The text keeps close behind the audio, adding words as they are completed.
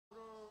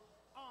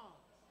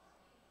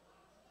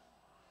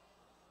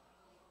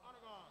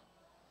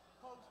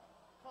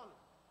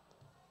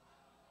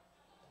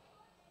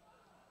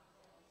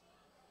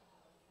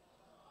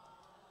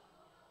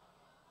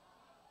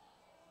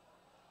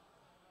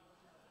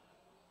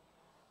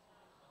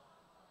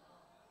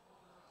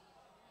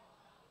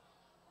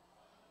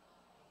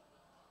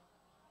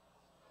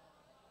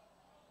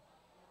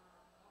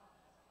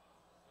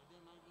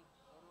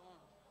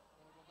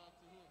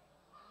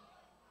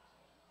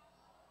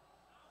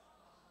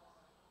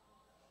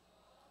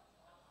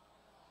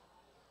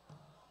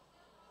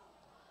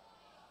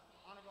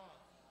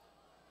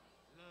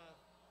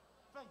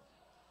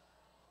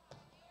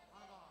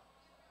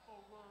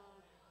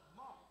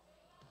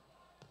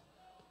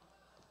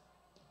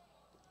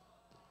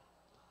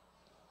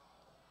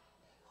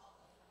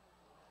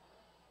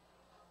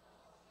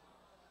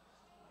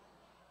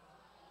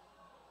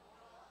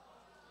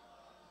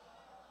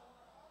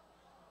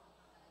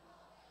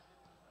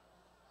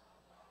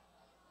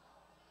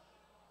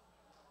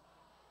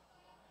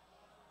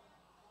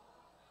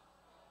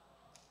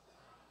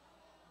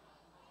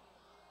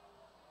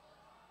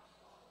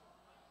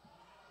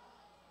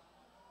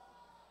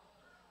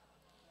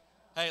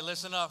Hey,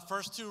 listen up.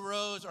 First two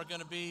rows are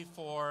going to be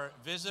for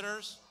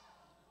visitors.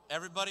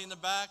 Everybody in the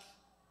back,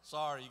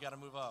 sorry, you got to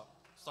move up.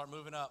 Start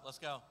moving up. Let's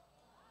go.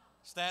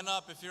 Stand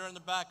up if you're in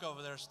the back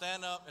over there.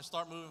 Stand up and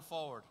start moving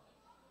forward.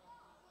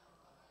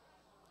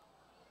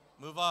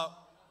 Move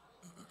up.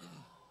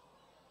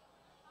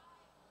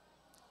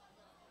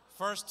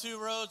 First two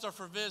rows are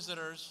for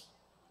visitors.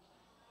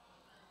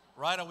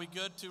 Right, are we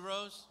good? Two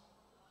rows?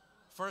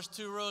 First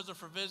two rows are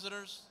for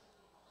visitors.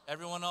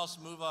 Everyone else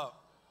move up.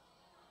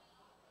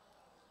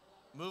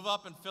 Move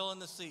up and fill in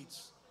the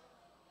seats.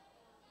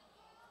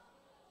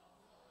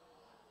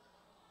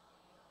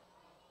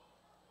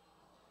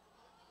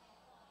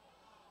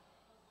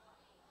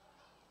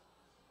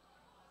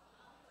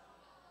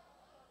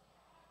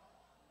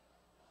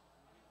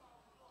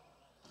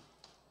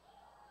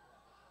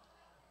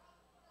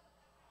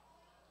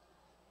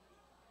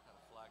 Had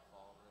a flag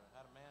fall over there.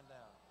 Had a man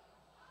down.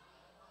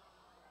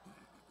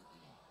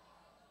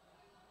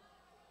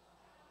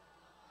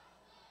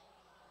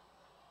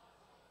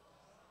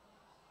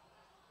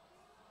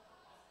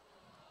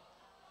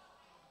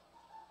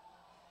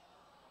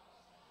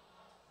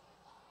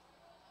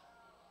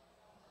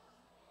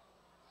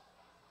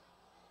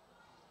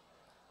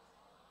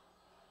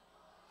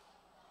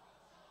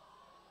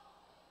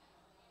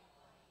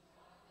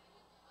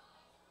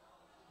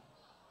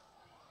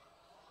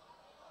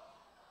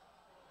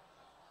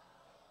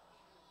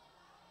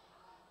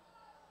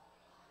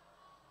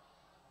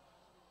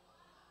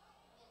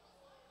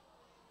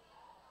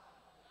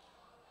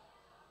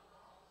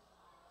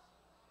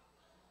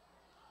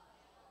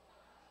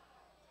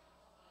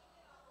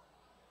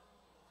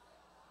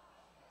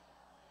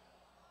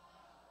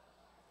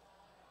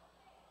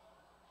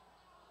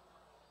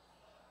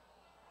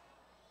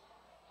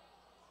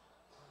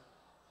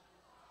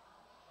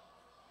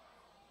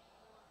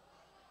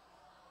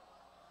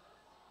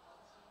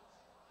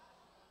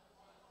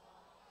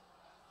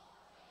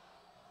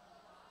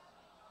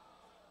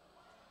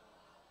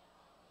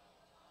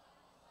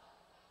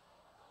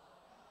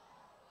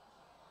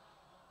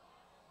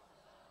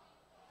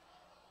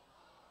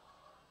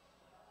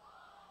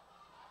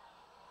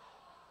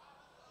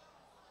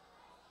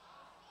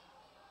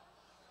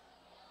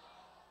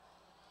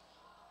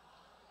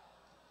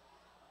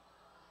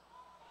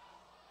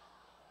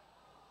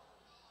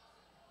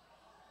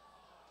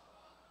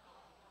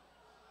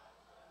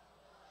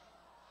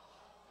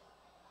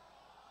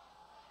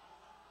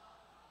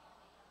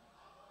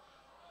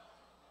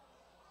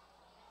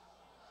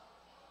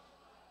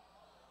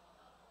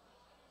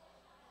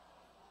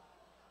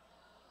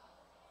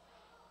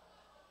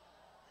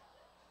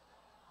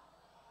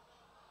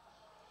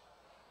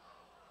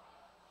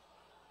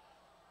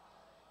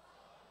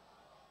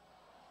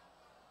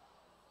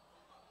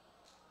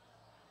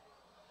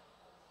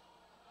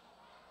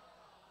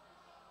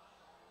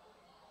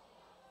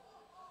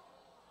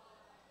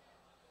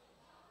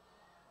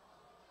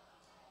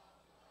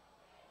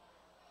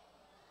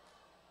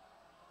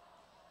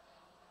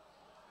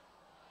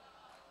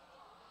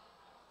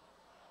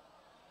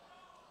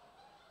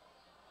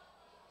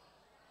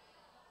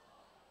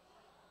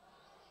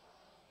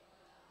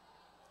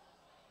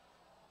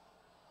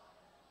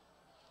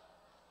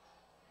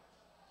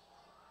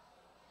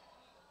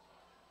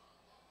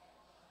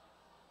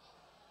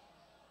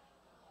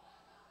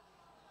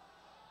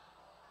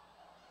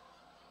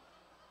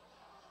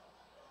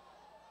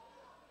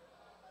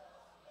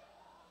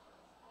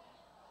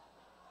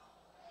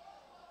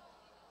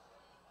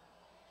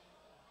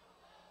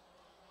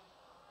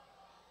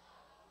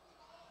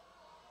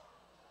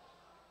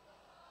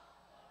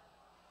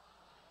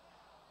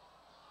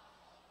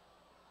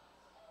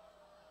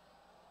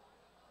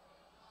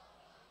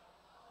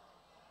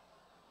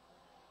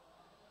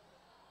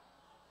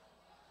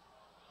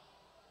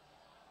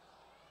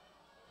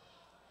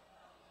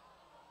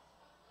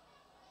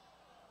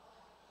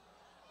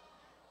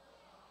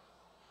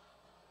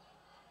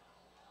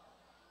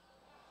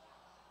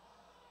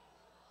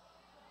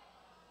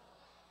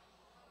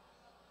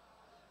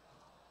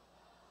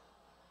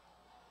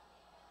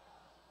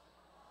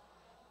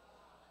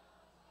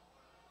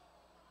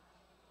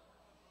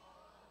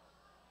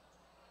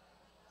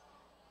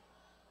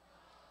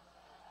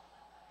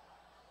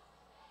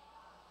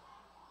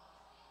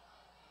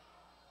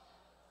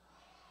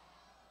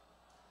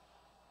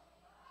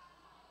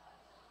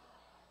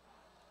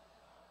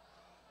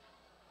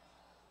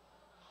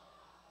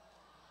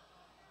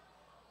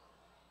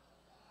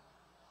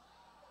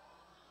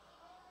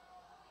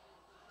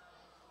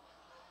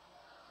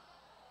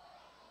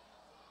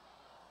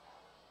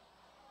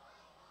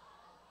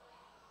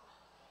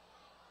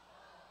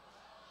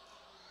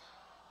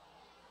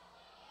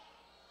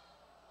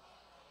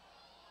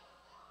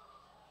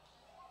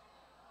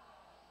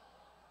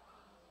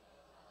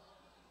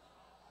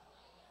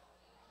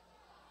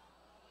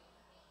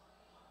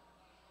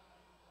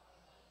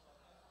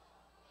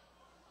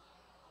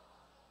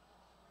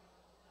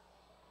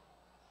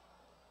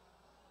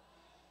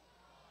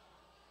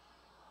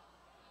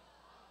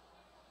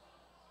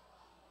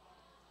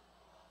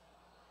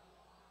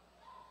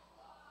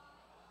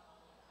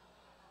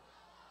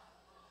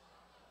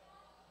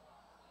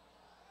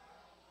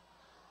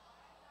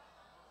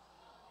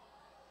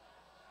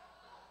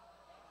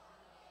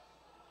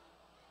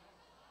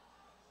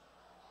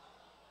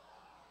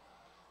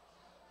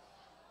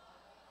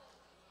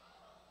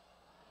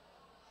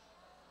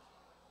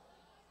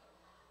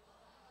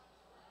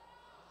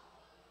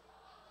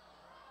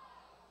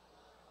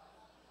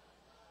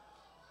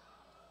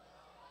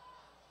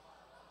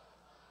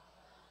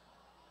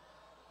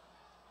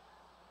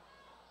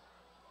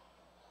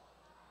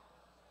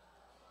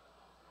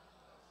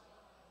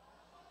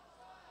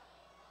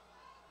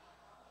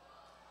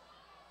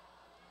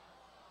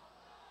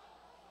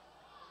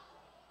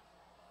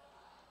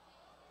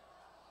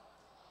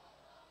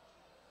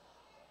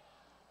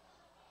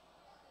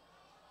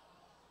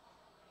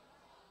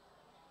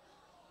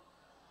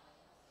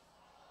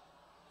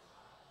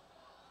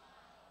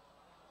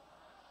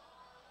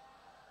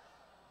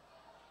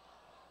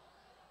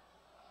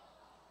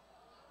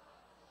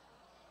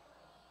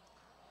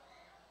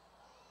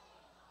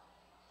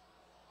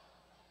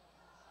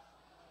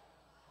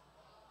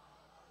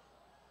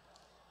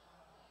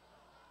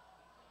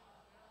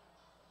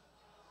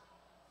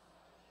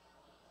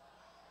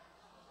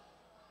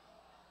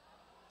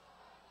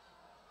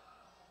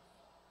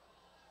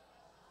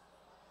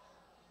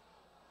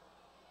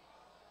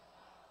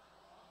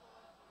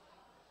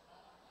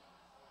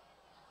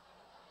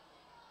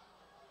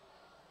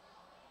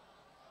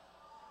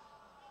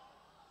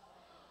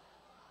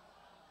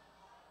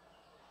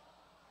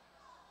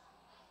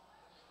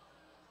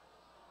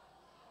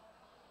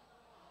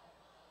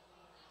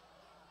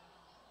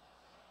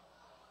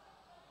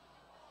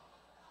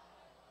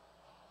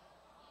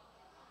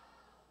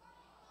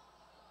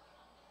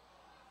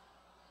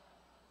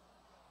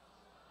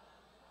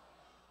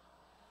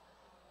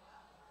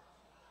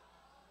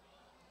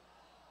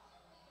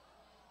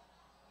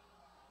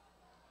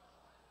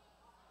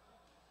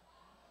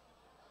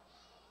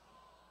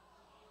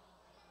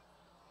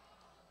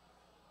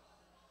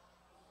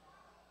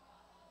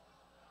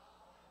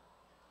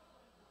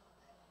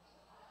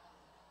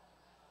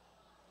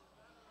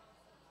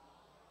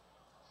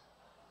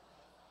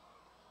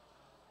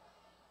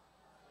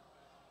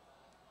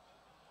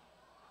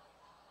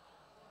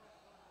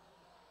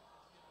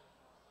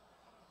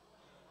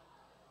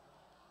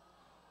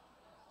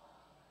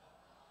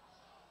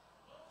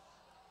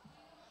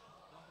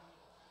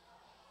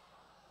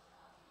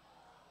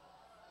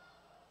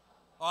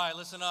 All right,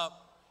 listen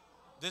up.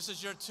 This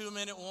is your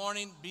 2-minute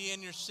warning. Be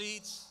in your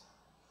seats.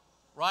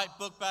 Right,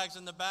 book bags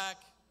in the back.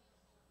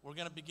 We're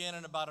going to begin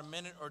in about a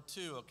minute or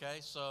two, okay?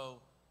 So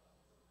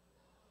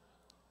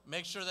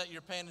make sure that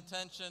you're paying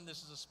attention.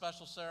 This is a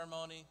special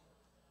ceremony.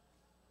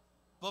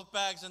 Book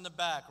bags in the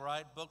back,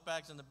 right? Book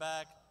bags in the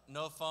back.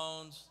 No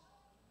phones.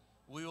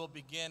 We will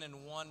begin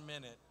in 1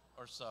 minute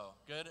or so.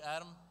 Good,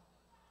 Adam?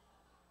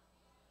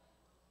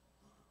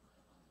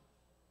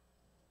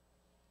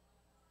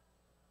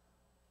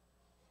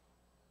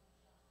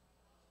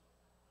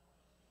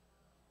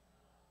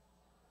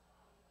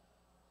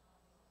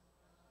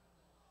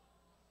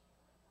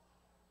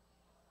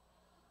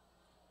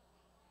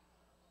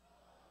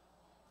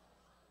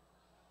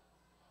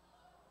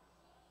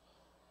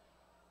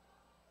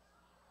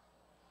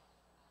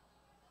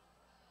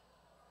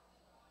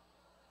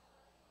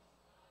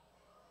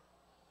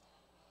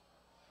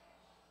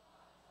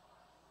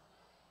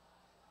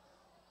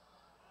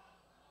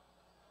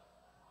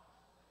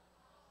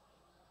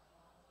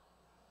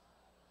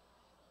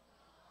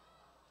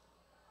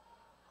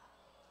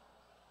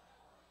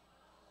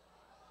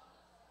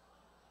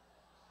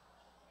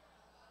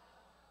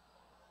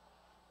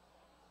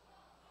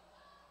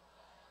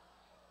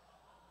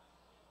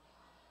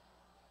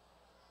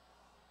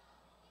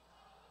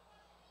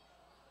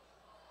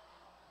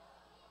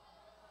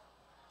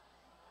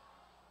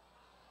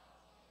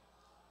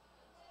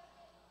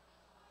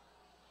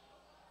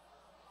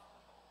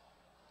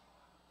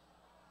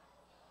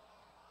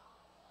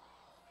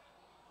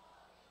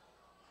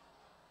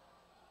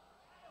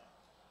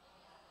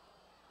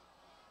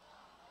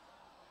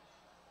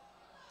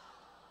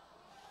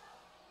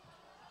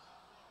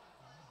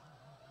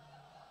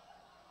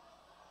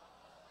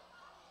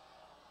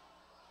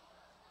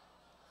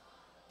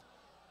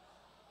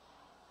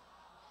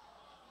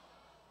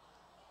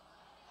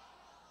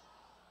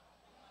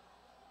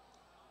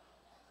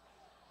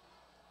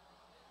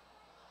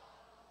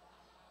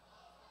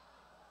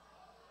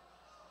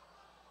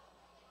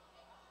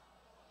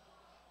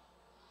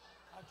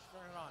 How'd you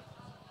turn it on?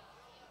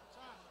 It's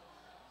on.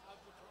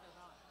 How'd you turn it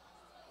on?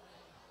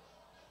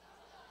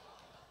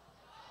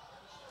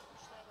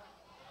 Push that up.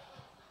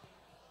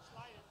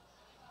 Slide it.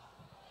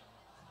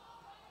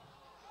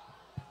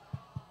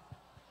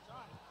 It's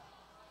on.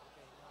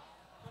 Okay, now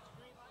put the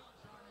green light.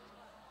 It's on.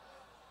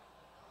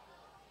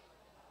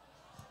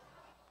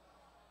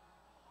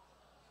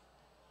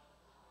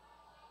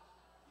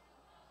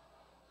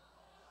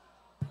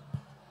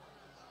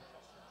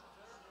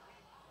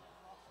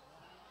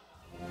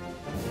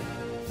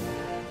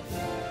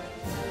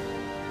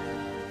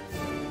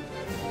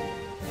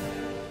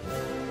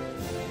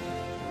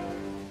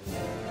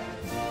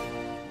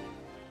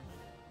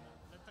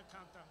 Let the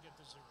countdown get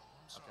to 0.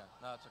 I'm sorry. Okay.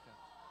 No, it's okay.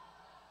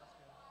 That's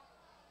good.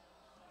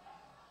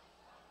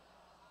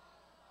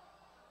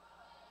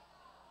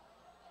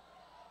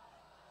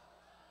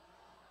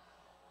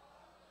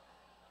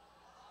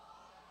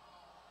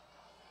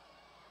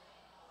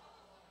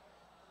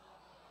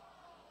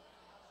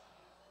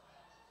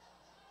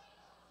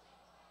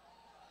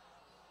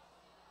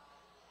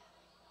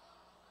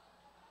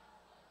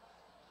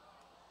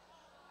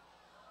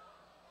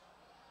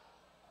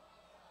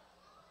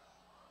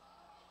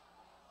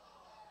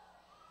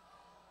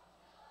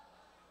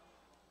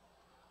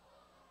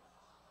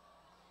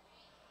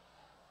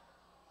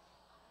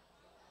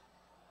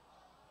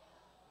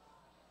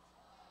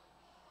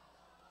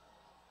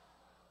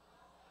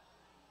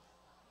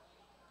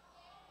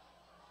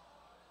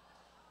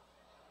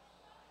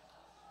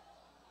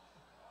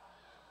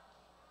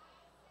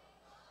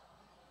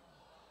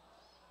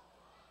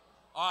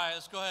 All right,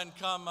 let's go ahead and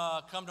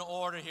come to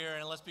order here,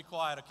 and let's be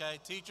quiet, okay?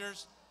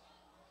 Teachers,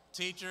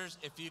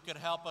 if you could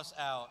help us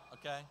out,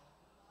 okay?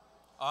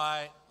 All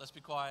right, let's be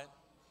quiet.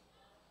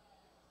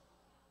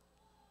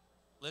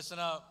 Listen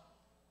up.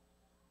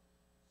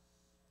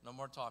 No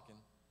more talking.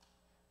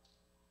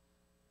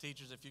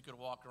 Teachers, if you could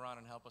walk around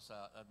and help us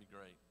out, that'd be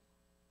great.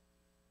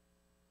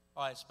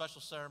 All right,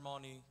 special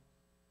ceremony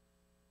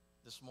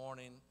this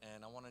morning,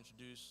 and I want to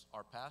introduce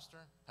our pastor,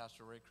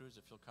 Pastor Ray Cruz,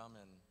 if you'll come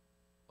and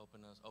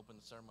open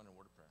the ceremony in a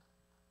word of prayer.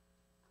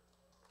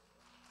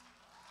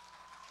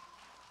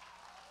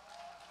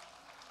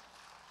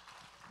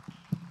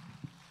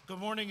 Good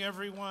morning,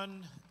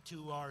 everyone,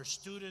 to our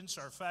students,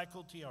 our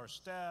faculty, our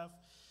staff,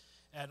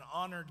 and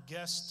honored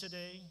guests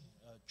today,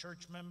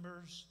 church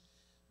members,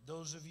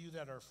 those of you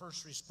that are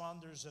first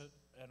responders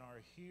and are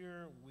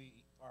here. We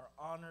are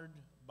honored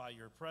by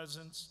your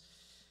presence.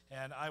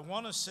 And I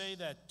want to say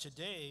that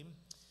today,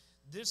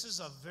 this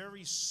is a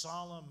very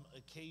solemn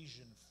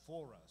occasion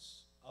for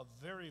us, a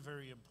very,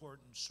 very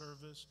important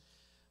service.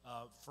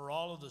 For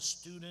all of the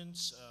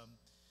students,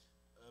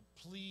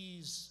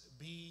 please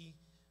be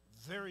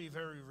very,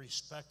 very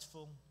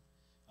respectful.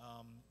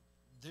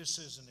 This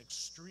is an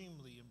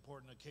extremely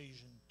important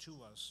occasion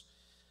to us.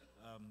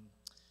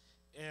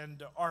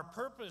 And our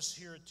purpose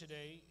here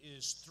today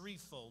is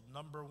threefold.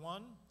 Number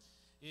one,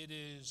 it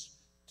is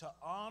to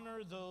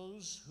honor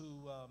those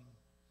who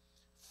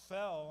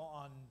fell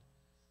on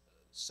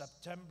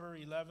September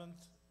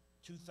 11th,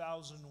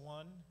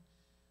 2001.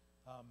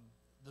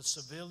 The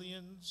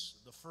civilians,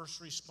 the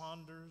first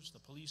responders, the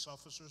police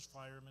officers,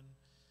 firemen,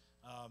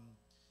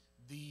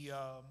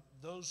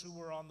 those who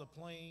were on the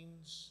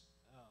planes,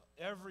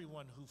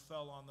 everyone who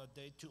fell on the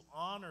day, to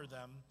honor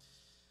them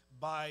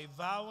by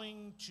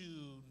vowing to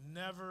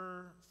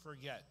never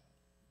forget,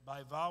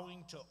 by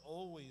vowing to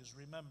always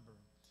remember.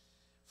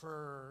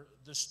 For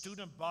the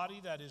student body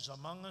that is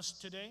among us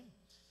today,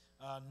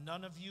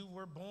 none of you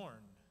were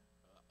born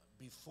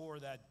before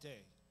that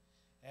day.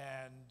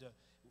 And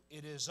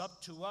it is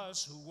up to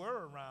us who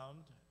were around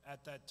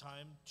at that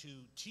time to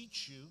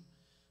teach you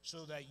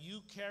so that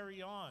you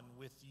carry on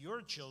with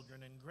your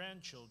children and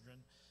grandchildren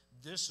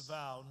this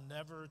vow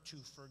never to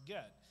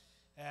forget.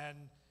 And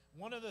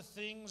one of the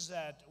things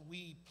that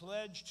we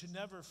pledge to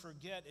never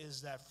forget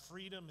is that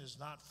freedom is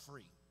not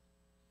free.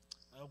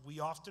 We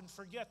often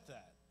forget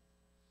that.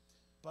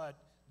 But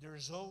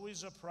there's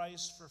always a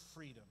price for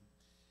freedom,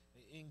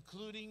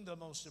 including the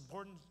most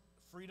important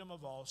freedom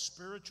of all,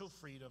 spiritual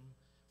freedom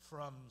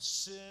from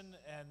sin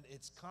and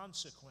its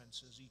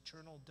consequences,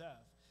 eternal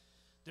death.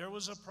 There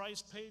was a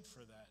price paid for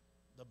that,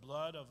 the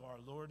blood of our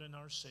Lord and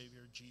our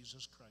Savior,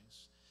 Jesus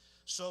Christ.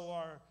 So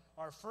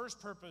our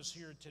first purpose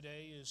here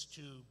today is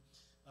to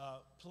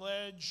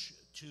pledge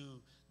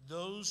to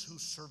those who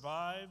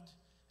survived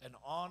and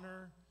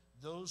honor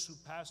those who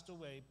passed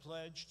away,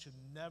 pledge to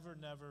never,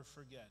 never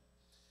forget.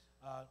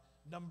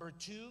 Number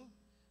two,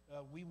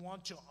 we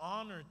want to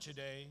honor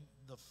today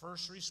the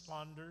first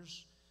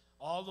responders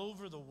all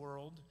over the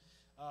world,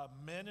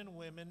 men and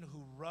women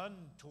who run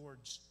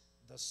towards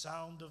the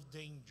sound of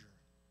danger.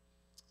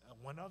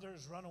 When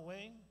others run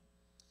away,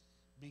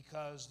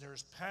 because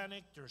there's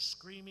panic, there's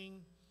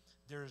screaming,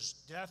 there's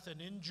death and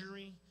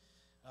injury,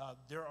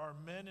 there are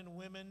men and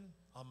women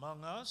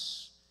among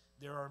us,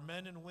 there are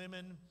men and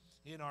women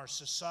in our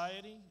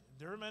society,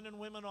 there are men and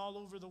women all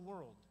over the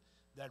world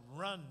that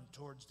run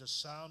towards the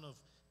sound of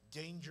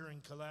danger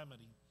and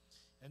calamity.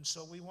 And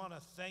so we want to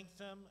thank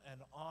them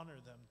and honor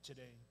them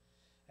today.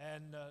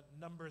 And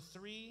number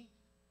three,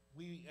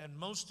 and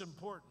most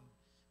important,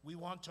 we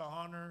want to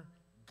honor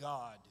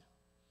God,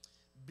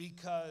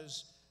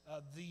 because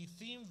the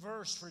theme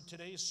verse for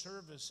today's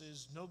service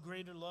is, "No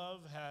greater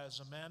love has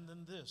a man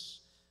than this,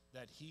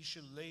 that he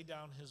should lay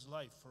down his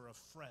life for a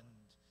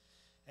friend."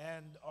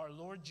 And our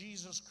Lord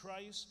Jesus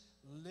Christ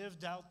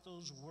lived out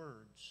those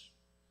words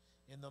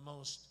in the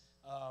most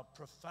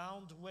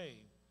profound way.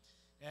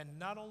 And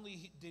not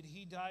only did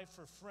he die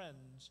for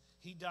friends,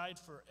 he died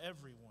for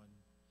everyone.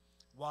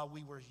 While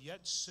we were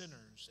yet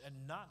sinners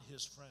and not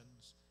his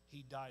friends,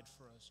 he died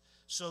for us.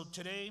 So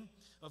today,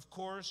 of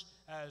course,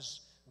 as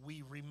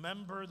we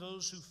remember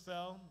those who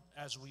fell,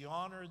 as we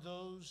honor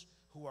those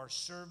who are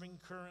serving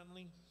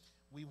currently,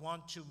 we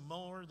want to,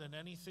 more than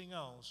anything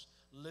else,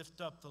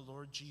 lift up the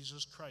Lord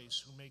Jesus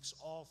Christ, who makes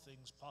all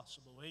things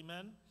possible.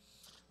 Amen?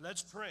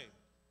 Let's pray.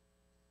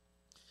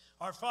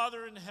 Our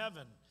Father in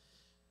heaven,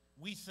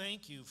 we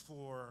thank you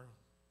for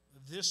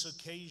this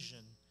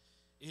occasion.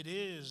 It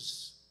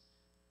is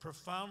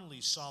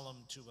profoundly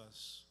solemn to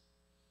us.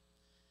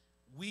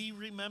 We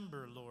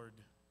remember, Lord,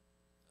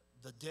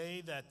 the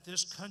day that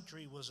this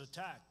country was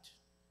attacked.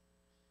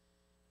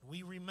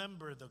 We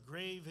remember the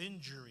grave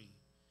injury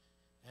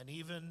and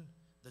even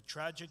the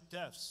tragic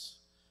deaths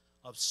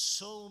of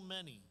so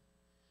many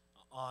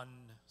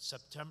on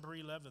September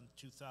 11th,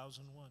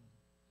 2001.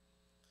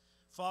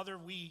 Father,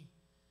 we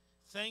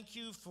thank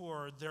you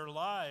for their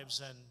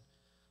lives and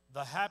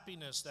the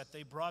happiness that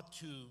they brought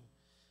to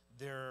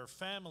their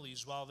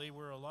families while they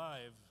were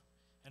alive.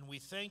 And we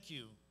thank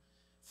you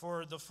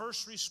for the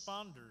first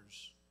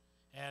responders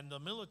and the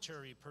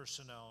military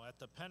personnel at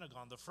the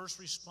Pentagon, the first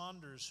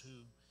responders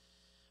who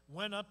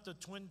went up the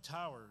Twin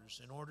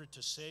Towers in order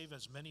to save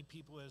as many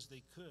people as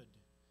they could.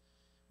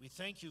 We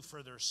thank you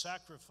for their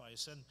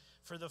sacrifice and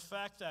for the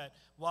fact that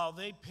while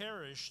they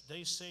perished,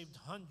 they saved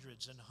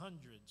hundreds and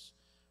hundreds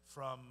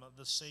from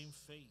the same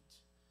fate.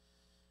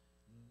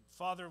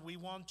 Father, we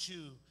want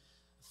to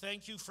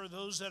thank you for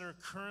those that are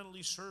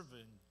currently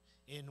serving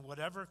in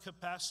whatever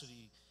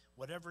capacity,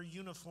 whatever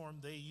uniform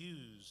they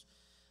use.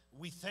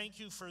 We thank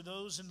you for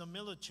those in the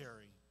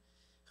military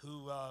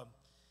who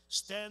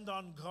stand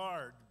on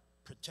guard,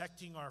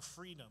 protecting our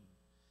freedom.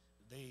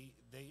 They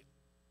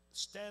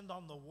stand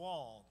on the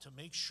wall to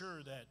make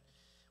sure that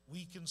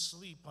we can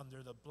sleep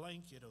under the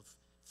blanket of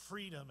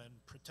freedom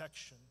and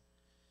protection.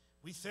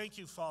 We thank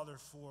you, Father,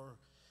 for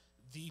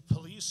the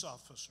police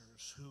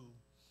officers who,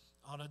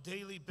 on a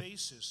daily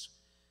basis,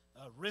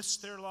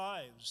 risk their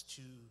lives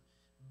to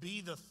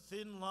be the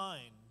thin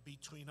line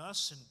between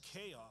us and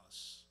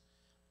chaos,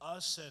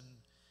 us and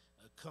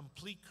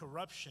complete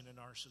corruption in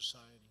our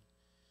society.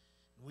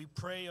 We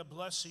pray a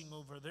blessing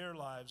over their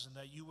lives and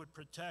that you would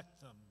protect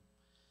them.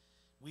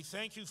 We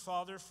thank you,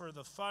 Father, for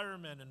the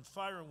firemen and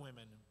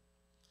firewomen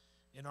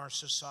in our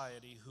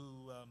society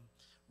who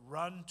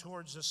run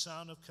towards the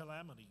sound of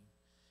calamity.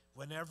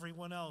 When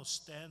everyone else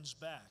stands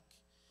back,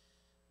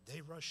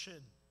 they rush in.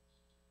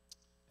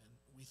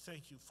 And we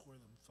thank you for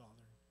them, Father.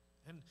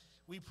 And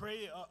we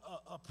pray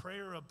a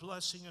prayer of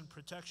blessing and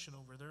protection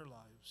over their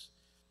lives.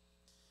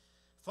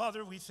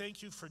 Father, we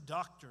thank you for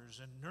doctors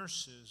and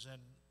nurses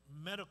and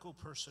medical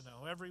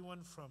personnel,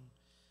 everyone from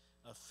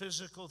a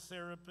physical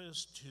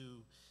therapist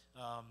to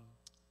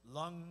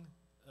lung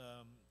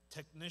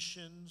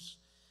technicians.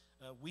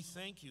 We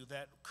thank you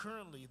that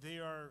currently they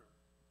are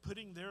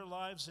putting their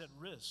lives at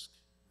risk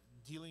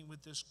dealing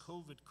with this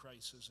COVID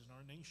crisis in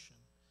our nation.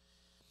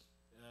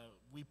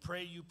 We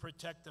pray you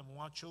protect them,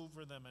 watch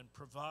over them, and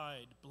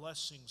provide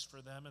blessings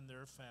for them and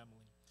their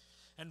family.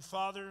 And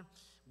Father,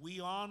 we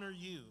honor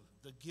you,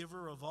 the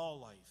giver of all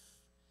life.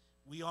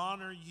 We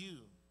honor you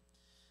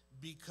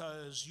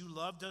because you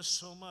loved us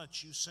so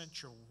much, you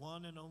sent your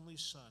one and only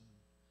Son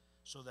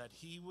so that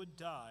he would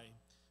die,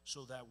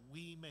 so that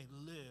we may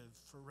live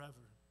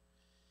forever.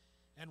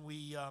 And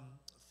we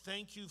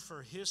thank you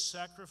for his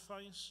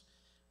sacrifice.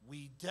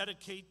 We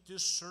dedicate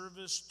this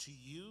service to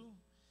you.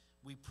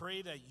 We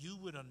pray that you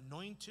would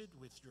anoint it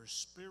with your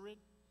Spirit,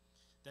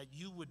 that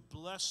you would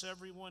bless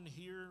everyone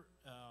here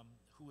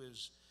who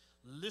is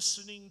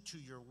listening to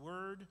your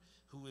word,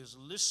 who is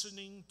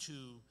listening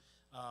to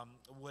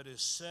what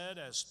is said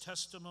as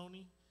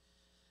testimony.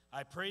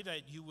 I pray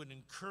that you would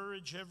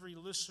encourage every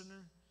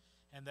listener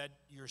and that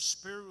your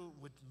Spirit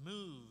would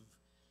move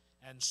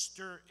and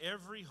stir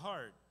every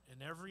heart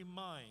and every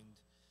mind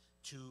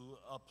to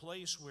a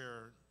place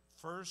where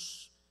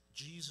first,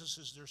 Jesus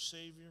is their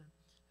Savior,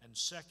 and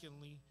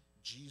secondly,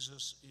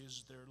 Jesus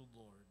is their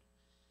Lord.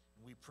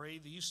 And we pray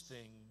these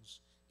things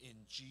in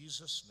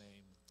Jesus'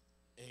 name.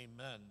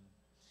 Amen.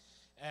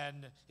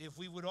 And if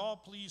we would all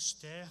please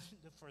stand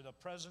for the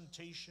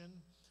presentation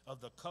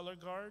of the color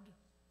guard.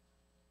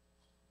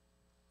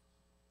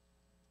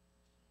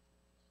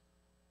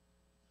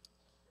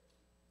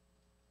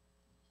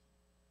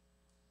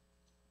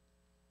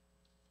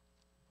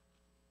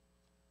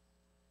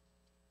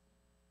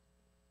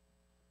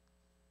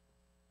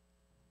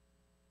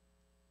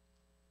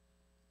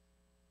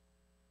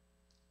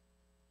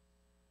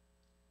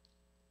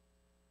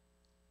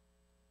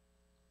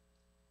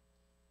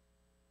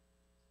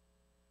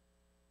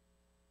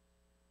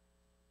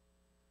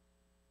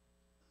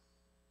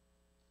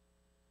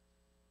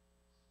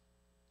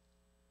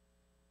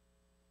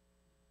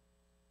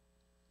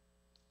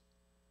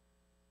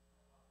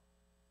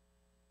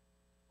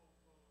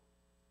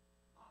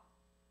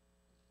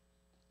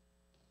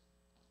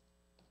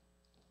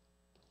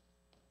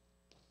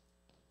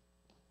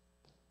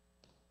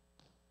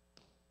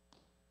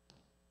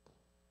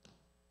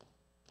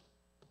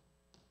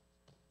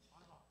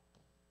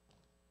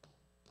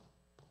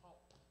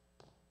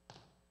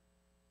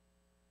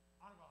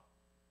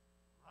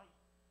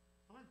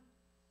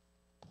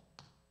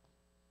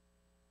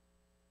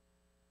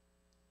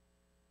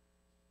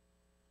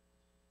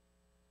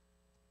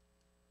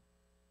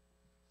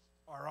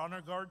 Our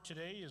honor guard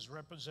today is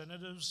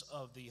representatives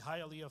of the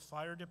Hialeah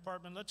Fire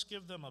Department. Let's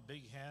give them a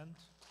big hand.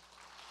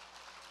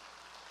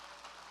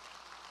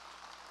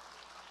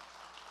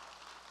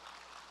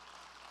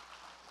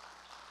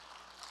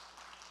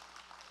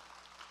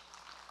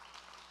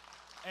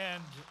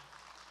 And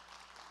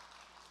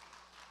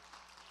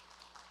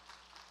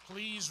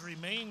please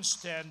remain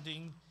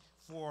standing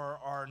for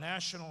our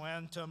national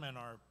anthem and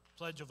our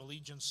Pledge of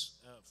Allegiance,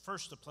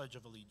 first the Pledge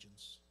of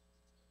Allegiance.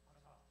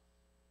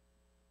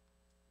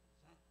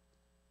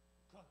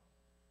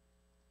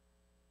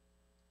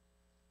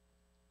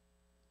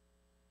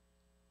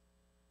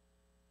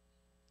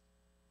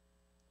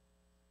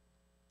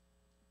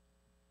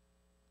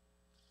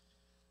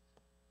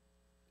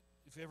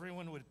 If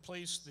everyone would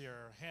place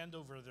their hand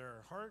over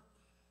their heart,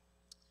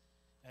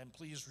 and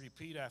please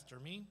repeat after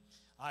me.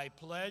 I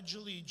pledge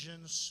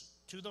allegiance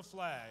to the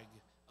flag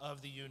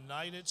of the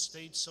United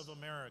States of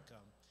America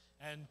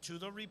and to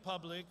the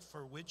republic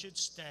for which it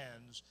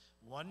stands,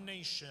 one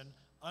nation,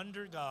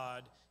 under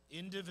God,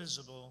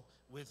 indivisible,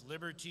 with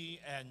liberty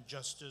and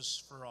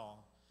justice for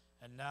all.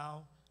 And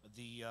now,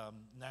 the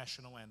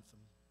national anthem.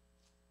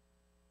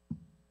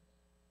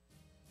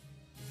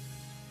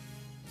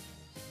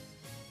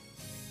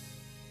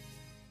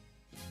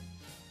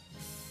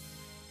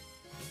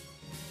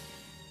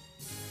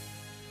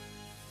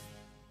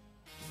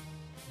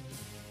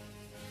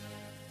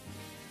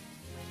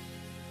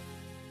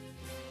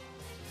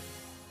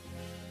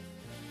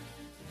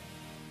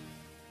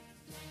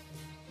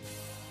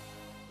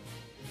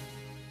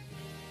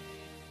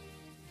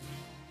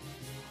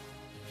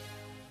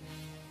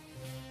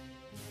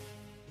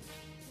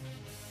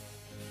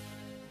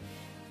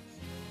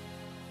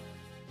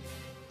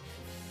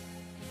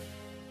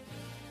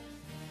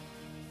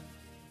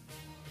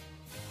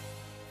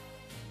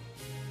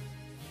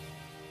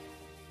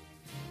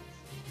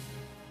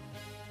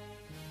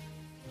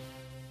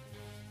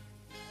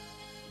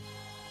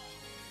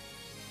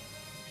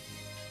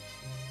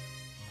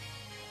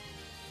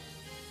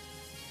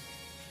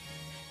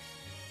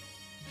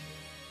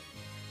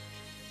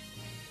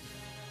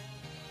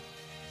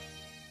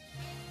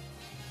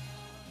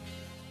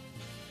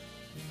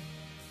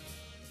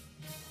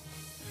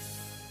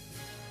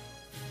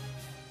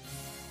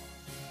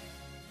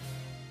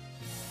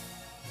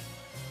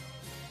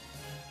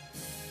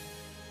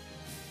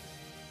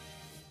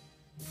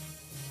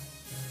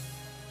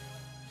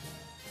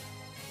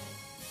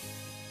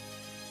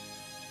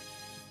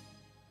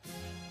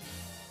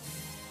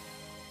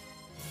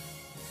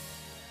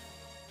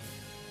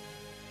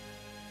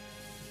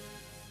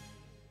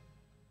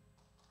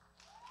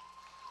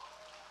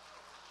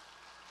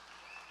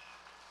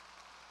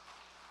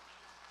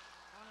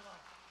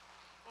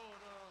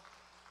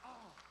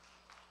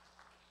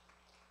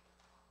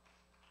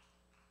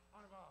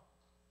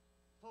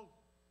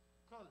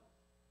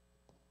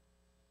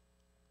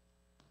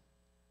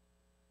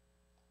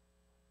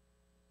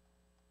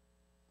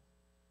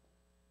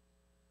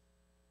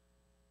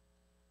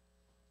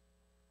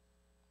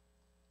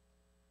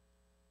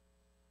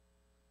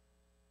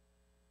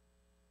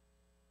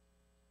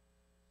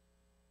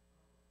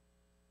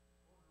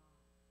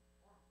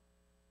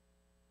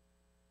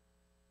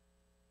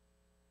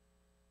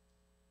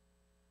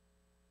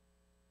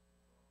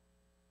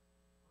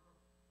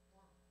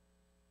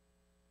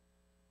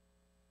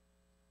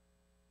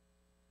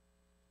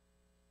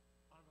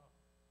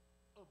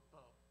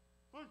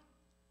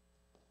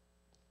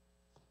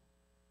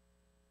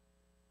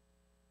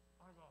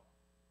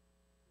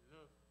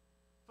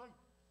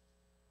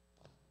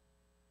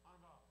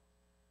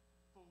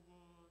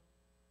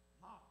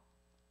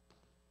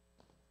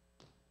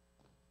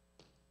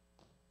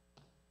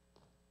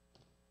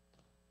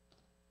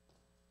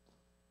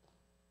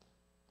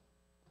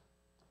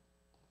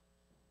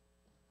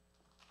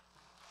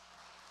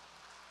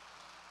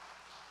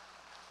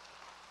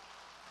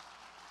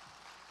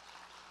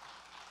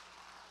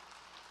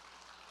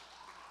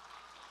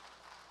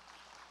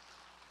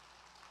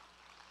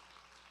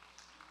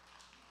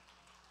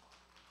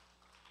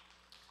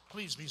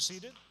 Please be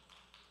seated.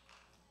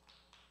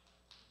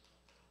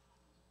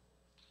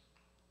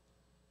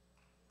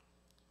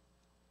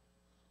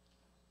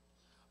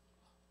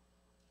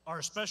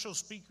 Our special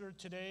speaker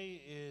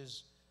today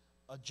is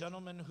a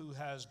gentleman who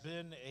has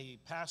been a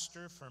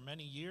pastor for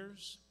many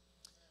years.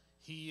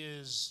 He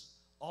is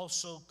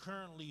also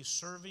currently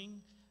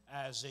serving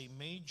as a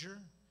major,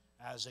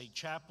 as a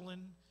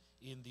chaplain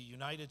in the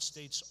United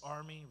States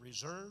Army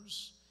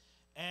Reserves.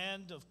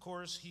 And of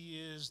course, he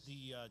is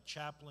the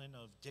chaplain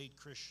of Dade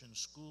Christian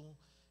School.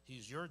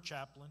 He's your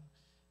chaplain,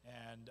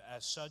 and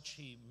as such,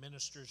 he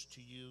ministers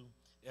to you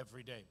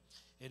every day.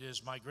 It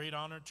is my great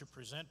honor to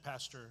present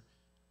Pastor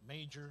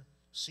Major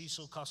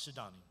Cecil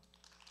Costadani.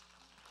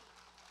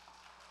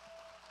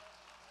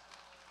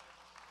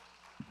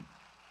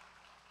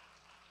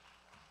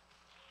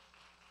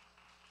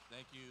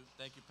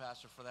 Thank you,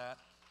 Pastor, for that.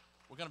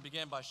 We're going to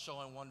begin by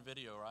showing one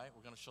video, right?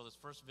 We're going to show this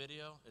first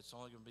video. It's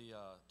only going to be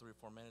 3 or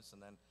 4 minutes,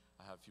 and then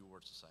I have a few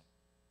words to say.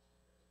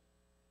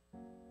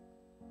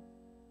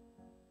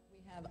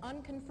 We have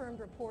unconfirmed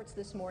reports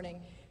this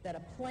morning that a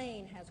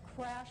plane has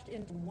crashed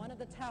into one of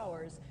the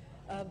towers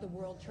of the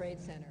World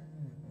Trade Center.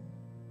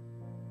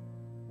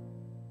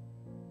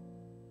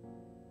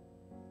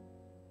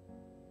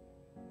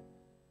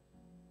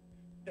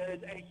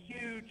 There's a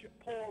huge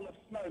pall of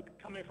smoke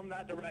coming from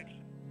that direction.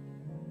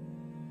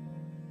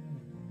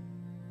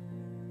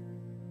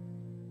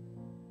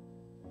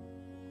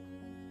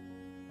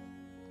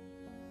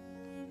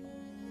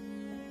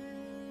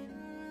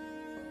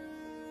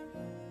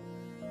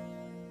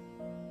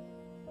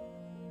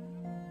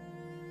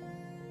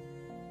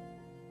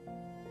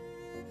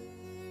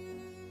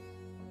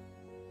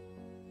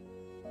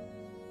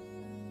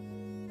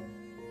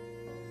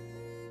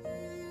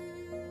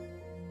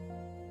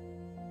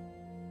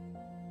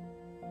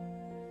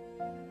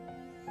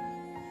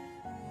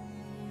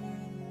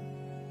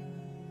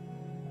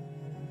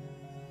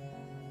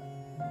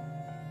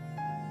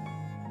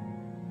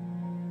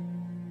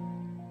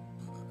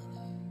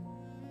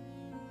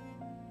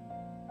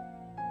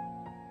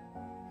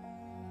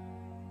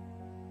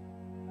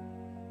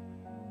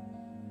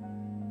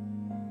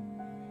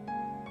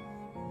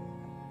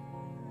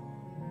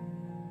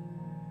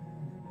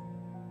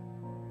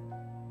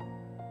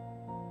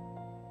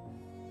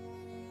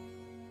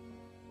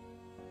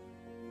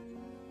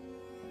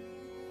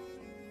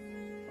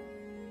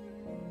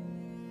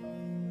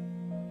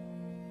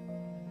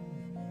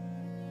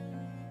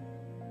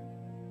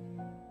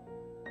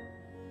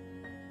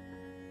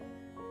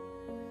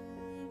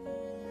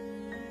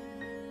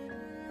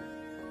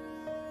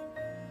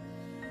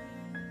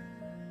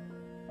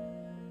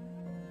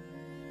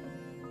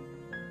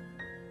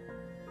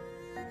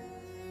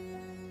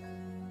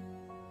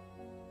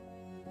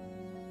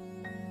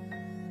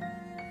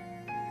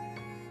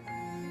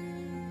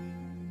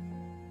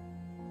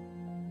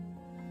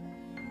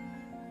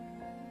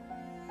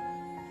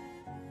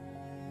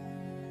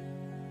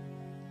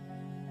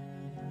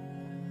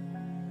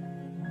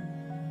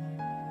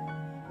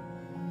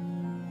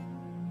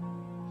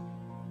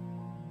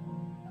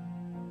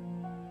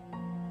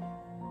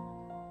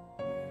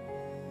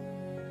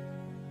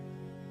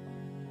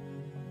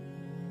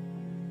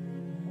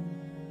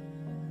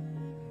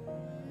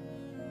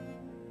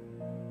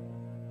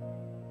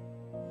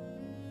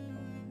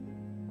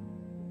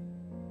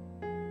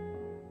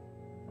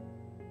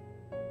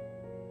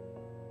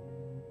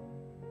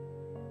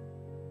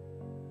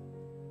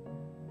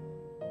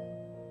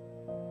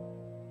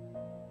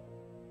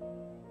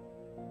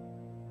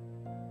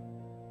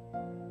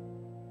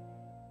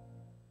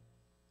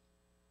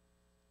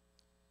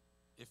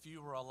 If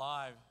you were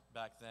alive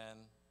back then,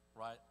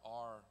 right,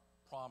 our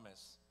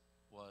promise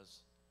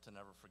was to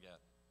never forget.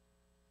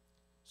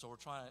 So we're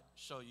trying to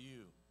show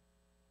you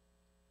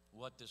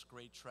what this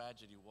great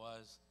tragedy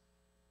was.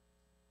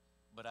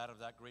 But out of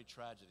that great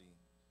tragedy,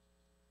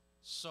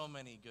 so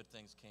many good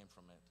things came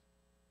from it.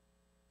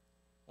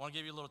 I want to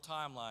give you a little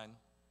timeline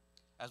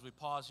as we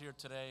pause here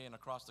today and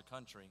across the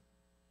country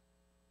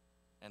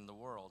and the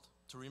world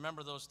to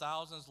remember those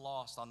thousands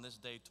lost on this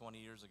day 20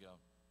 years ago.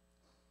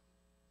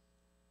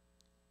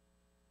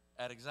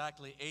 At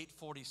exactly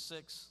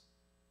 8:46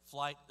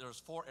 flight, there was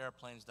 4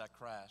 airplanes that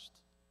crashed.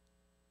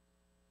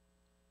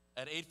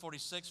 At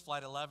 8:46,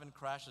 Flight 11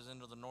 crashes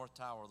into the North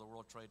Tower of the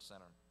World Trade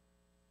Center.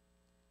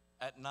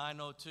 At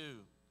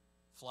 9:02,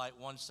 Flight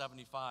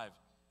 175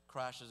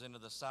 crashes into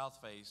the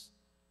south face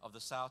of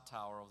the South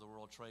Tower of the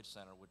World Trade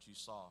Center, which you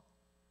saw.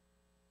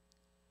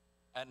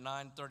 At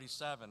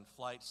 9:37,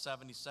 Flight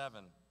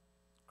 77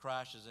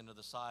 crashes into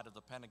the side of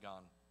the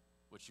Pentagon,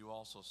 which you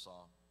also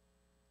saw.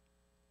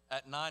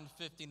 At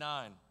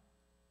 9:59,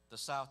 the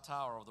South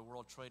Tower of the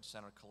World Trade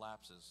Center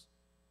collapses,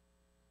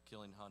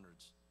 killing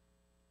hundreds.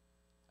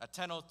 At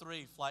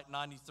 10:03, Flight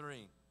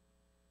 93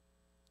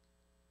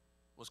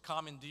 was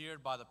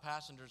commandeered by the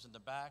passengers in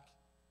the back,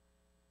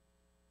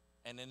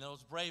 and in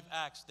those brave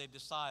acts, they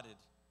decided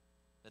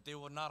that they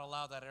would not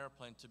allow that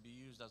airplane to be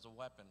used as a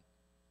weapon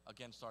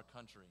against our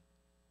country.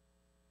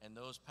 And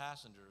those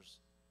passengers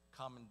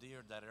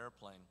commandeered that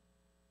airplane,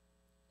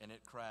 and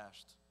it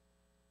crashed.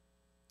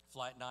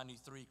 Flight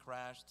 93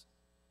 crashed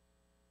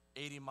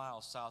 80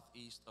 miles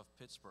southeast of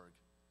Pittsburgh.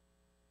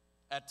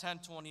 At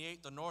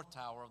 10:28, the North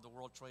Tower of the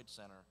World Trade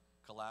Center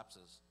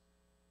collapses.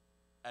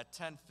 At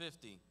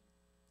 10:50,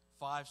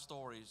 5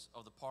 stories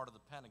of the part of the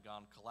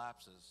Pentagon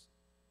collapses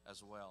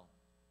as well.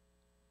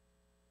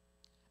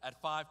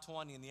 At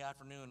 5:20 in the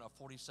afternoon, a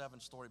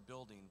 47-story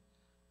building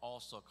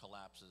also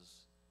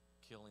collapses,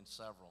 killing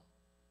several.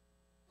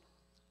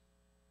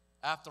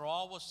 After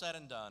all was said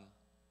and done,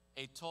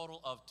 a total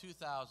of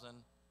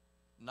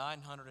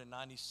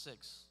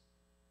 2,996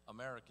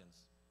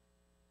 Americans,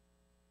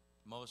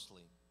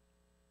 mostly,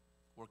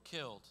 were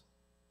killed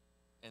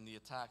in the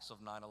attacks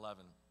of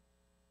 9/11.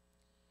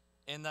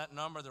 In that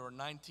number, there were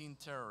 19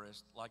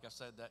 terrorists, like I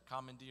said, that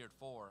commandeered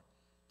 4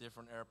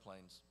 different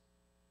airplanes.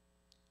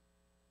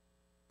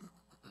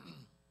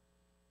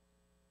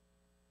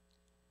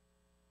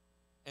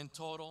 In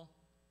total,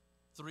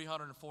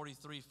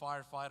 343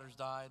 firefighters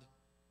died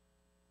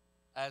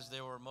as they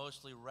were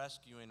mostly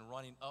rescuing,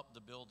 running up the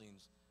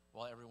buildings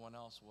while everyone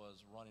else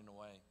was running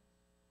away.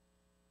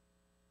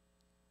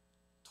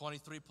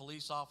 23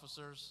 police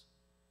officers,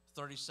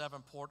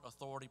 37 Port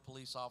Authority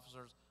police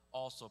officers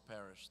also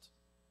perished.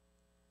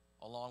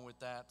 Along with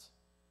that,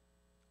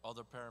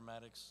 other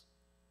paramedics.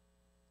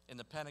 In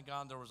the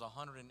Pentagon, there was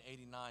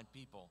 189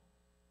 people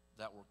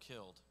that were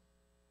killed.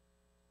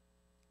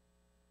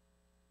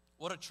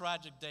 What a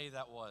tragic day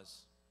that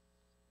was.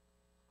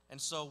 And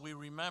so we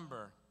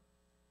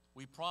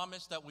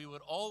promised that we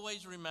would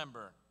always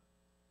remember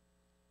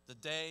the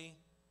day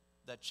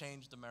that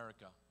changed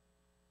America.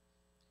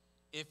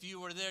 If you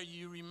were there,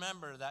 you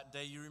remember that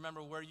day. You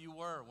remember where you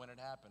were when it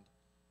happened.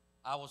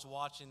 I was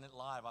watching it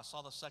live. I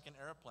saw the second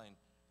airplane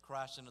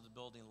crash into the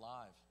building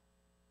live.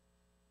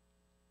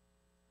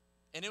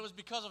 And it was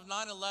because of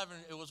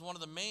 9/11, it was one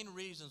of the main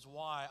reasons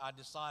why I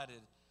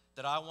decided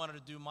that I wanted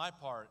to do my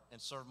part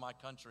and serve my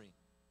country.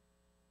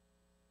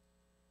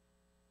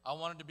 I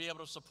wanted to be able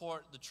to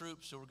support the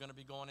troops who were going to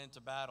be going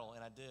into battle,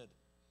 and I did.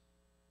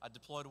 I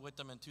deployed with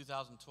them in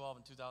 2012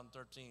 and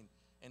 2013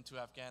 into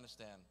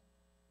Afghanistan.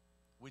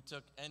 We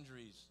took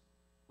injuries,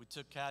 we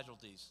took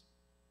casualties,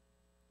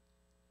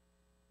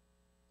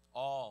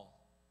 all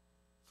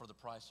for the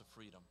price of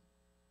freedom.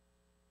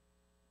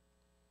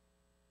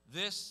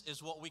 This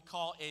is what we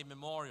call a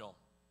memorial.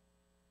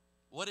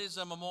 What is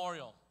a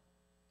memorial?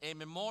 A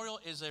memorial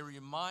is a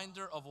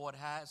reminder of what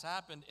has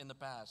happened in the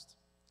past.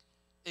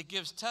 It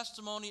gives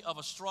testimony of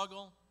a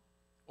struggle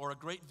or a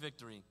great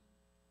victory.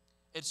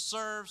 It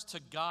serves to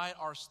guide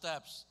our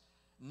steps,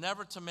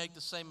 never to make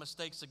the same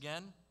mistakes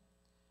again.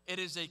 It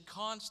is a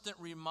constant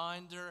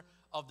reminder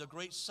of the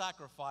great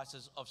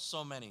sacrifices of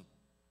so many.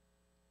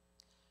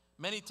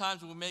 Many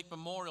times we make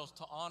memorials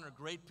to honor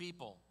great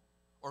people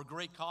or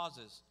great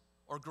causes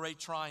or great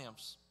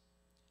triumphs.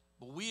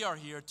 But we are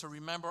here to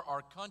remember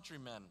our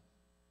countrymen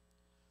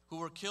who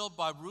were killed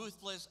by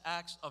ruthless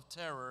acts of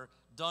terror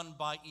done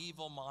by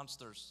evil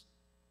monsters.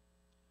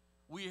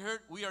 We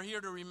are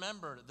here to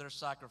remember their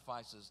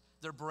sacrifices,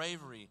 their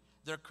bravery,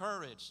 their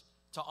courage,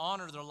 to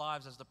honor their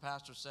lives, as the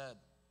pastor said.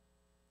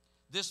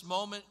 This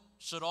moment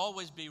should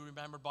always be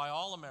remembered by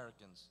all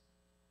Americans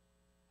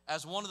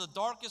as one of the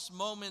darkest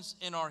moments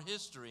in our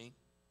history,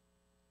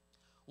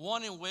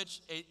 one in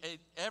which a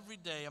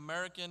everyday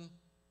American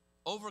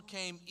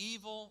overcame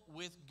evil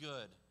with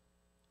good.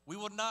 We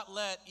would not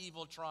let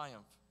evil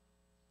triumph.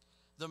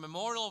 The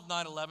memorial of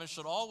 9/11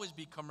 should always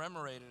be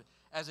commemorated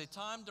as a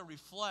time to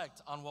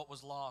reflect on what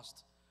was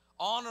lost.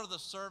 Honor the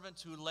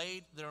servants who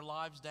laid their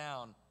lives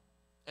down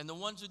and the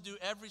ones who do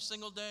every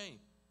single day.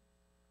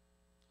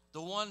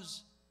 The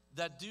ones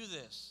that do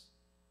this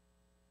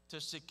to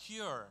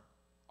secure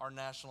our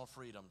national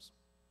freedoms.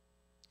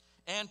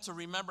 And to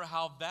remember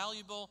how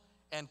valuable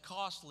and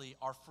costly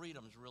our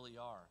freedoms really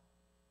are.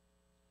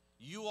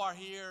 You are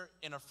here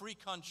in a free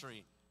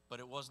country, but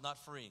it was not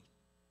free.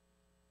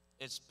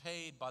 It's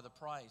paid by the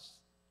price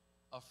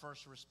of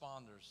first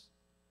responders,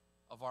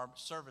 of our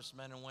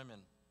servicemen and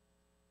women.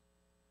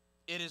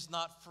 It is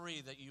not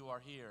free that you are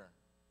here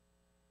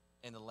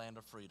in the land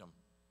of freedom.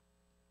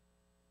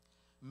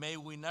 May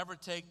we never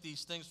take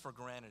these things for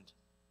granted.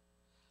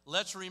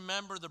 Let's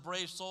remember the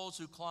brave souls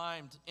who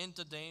climbed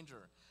into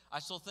danger. I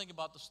still think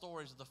about the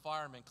stories of the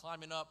firemen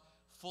climbing up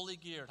fully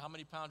geared. How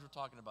many pounds we're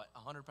talking about?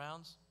 100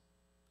 pounds?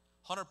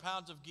 100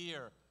 pounds of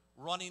gear,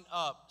 running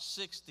up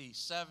 60,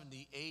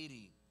 70,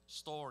 80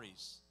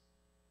 stories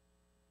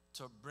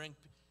to bring.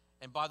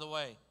 And by the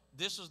way,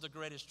 this was the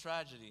greatest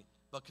tragedy,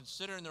 but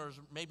considering there was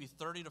maybe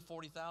 30 to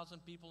 40,000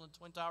 people in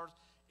Twin Towers,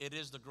 it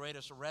is the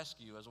greatest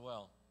rescue as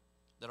well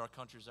that our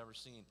country's ever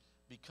seen,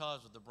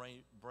 because of the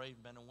brave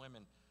men and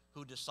women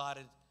who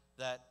decided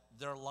that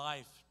their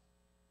life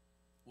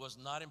was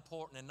not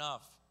important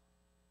enough,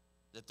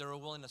 that they were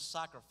willing to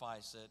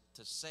sacrifice it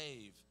to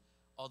save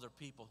other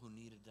people who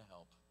needed the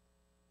help.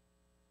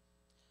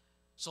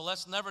 So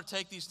let's never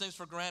take these things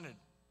for granted.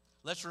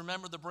 Let's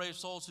remember the brave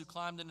souls who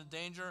climbed into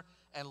danger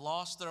and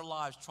lost their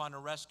lives trying to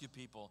rescue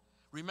people.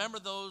 Remember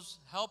those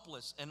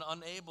helpless and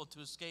unable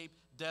to escape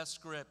death's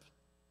grip.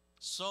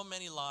 So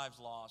many lives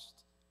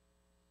lost.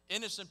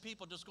 innocent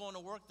people just going to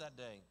work that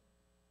day,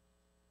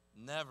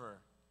 never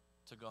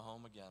to go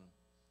home again.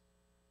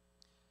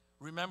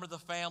 Remember the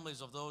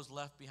families of those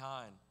left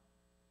behind.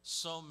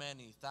 So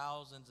many,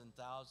 thousands and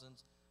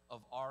thousands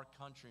of our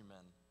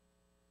countrymen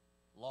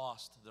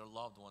lost their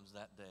loved ones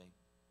that day.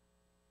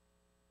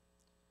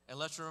 And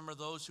let's remember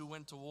those who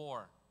went to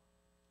war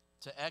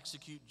to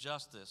execute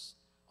justice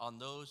on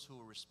those who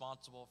were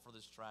responsible for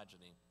this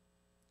tragedy.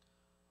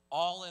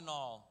 All in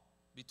all,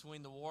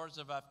 between the wars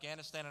of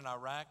Afghanistan and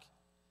Iraq,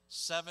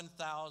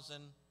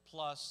 7,000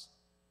 plus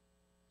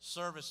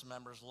service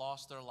members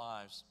lost their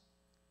lives.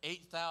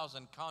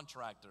 8,000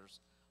 contractors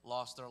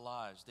lost their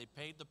lives. They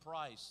paid the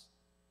price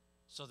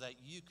so that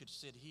you could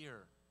sit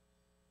here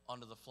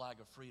under the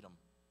flag of freedom.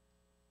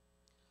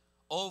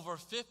 Over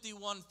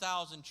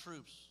 51,000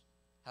 troops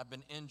have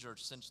been injured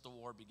since the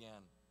war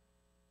began.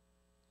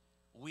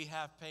 We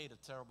have paid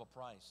a terrible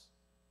price,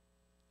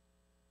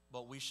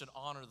 but we should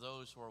honor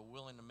those who are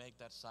willing to make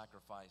that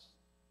sacrifice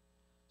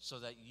so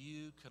that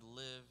you could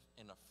live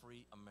in a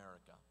free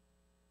America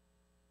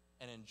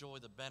and enjoy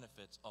the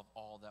benefits of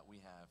all that we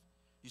have.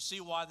 You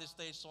see why this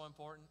day is so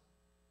important?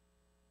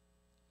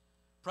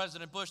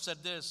 President Bush said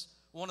this: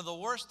 one of the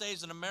worst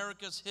days in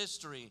America's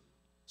history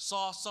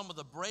saw some of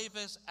the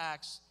bravest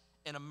acts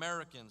in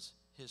Americans'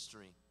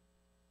 history.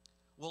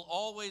 We'll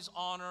always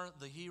honor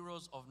the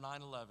heroes of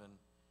 9/11,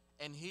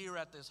 and here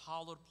at this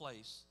hallowed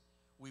place,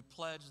 we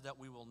pledge that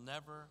we will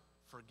never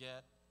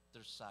forget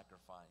their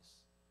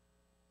sacrifice.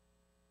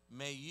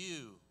 May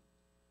you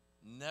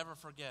never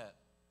forget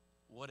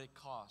what it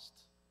cost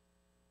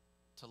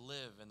to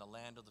live in the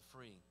land of the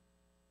free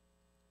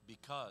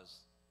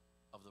because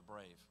of the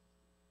brave.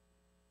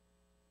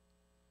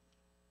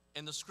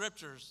 In the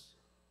scriptures,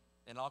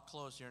 and I'll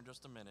close here in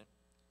just a minute,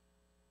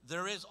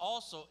 there is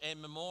also a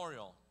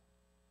memorial.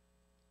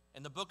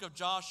 In the book of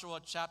Joshua,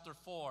 chapter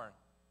 4,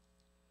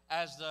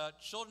 as the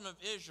children of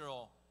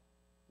Israel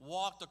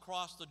walked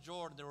across the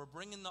Jordan, they were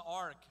bringing the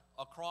ark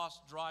across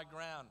dry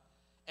ground.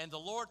 And the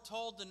Lord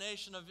told the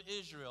nation of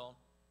Israel,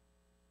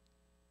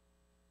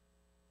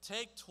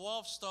 take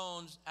 12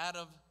 stones out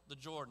of the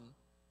Jordan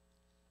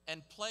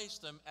and place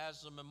them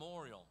as a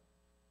memorial.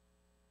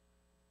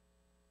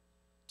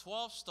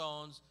 12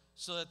 stones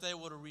so that they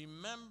would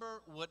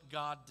remember what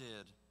God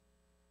did.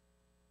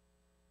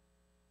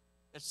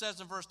 It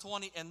says in verse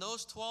 20, and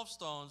those 12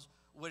 stones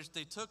which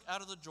they took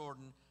out of the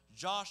Jordan,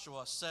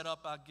 Joshua set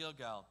up at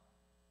Gilgal.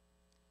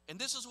 And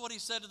this is what he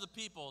said to the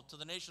people, to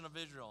the nation of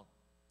Israel.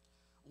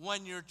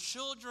 When your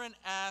children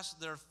ask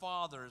their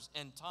fathers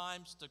in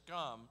times to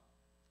come,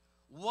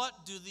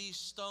 what do these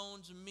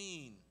stones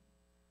mean?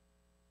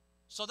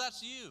 So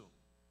that's you.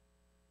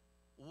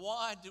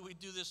 Why do we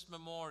do this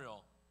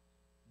memorial?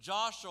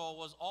 Joshua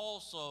was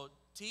also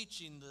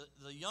teaching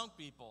the young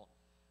people,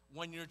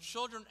 when your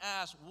children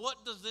ask,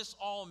 what does this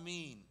all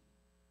mean?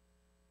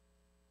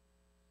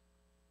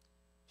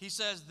 He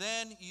says,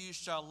 then you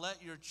shall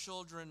let your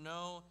children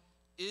know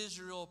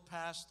Israel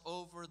passed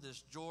over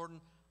this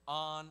Jordan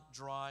on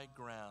dry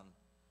ground.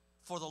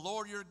 For the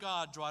Lord your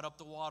God dried up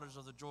the waters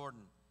of the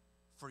Jordan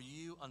for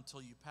you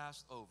until you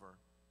passed over.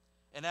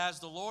 And as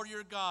the Lord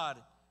your God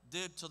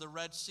did to the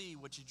Red Sea,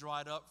 which he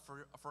dried up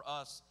for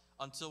us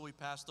until we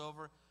passed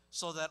over,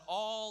 so that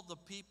all the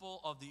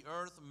people of the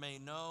earth may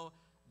know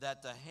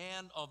that the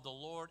hand of the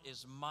Lord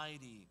is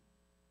mighty,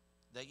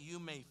 that you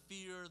may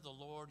fear the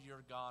Lord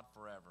your God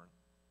forever.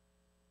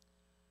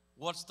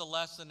 What's the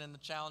lesson and the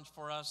challenge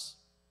for us?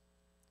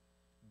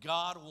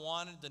 God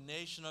wanted the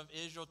nation of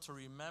Israel to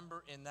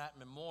remember in that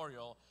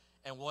memorial,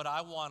 and what I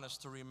want us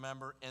to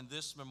remember in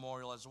this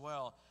memorial as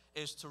well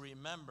is to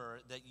remember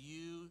that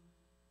you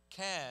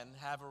can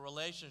have a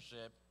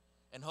relationship,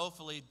 and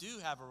hopefully do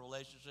have a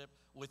relationship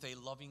with a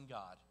loving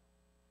God.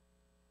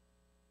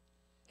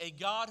 A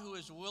God who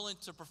is willing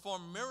to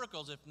perform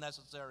miracles if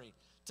necessary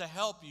to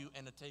help you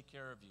and to take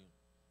care of you.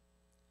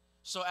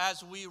 So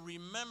as we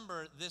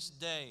remember this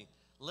day,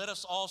 let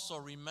us also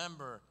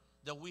remember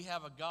that we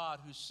have a God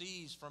who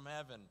sees from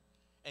heaven,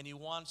 and he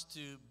wants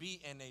to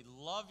be in a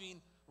loving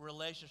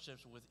relationship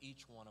with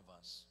each one of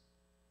us.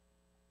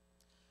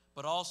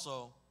 But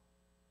also,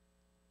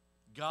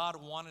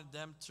 God wanted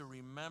them to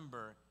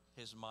remember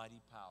his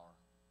mighty power.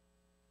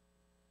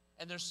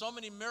 And there's so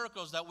many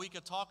miracles that we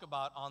could talk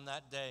about on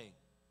that day.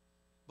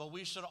 But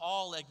we should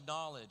all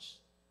acknowledge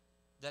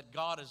that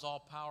God is all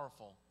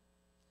powerful.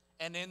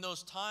 And in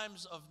those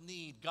times of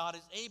need, God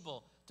is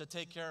able to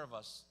take care of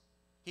us.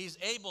 He's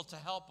able to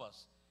help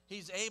us.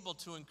 He's able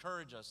to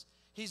encourage us.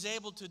 He's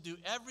able to do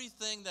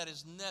everything that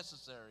is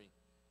necessary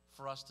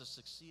for us to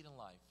succeed in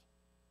life.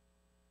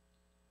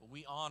 But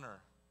we honor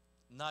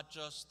not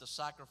just the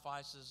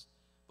sacrifices,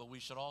 but we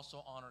should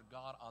also honor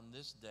God on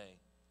this day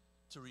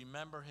to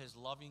remember his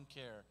loving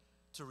care,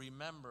 to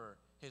remember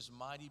his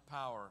mighty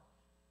power.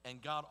 And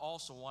God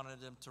also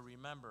wanted them to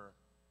remember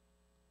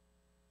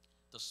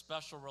the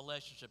special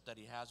relationship that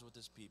he has with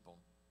his people.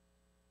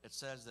 It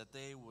says that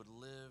they would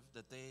live,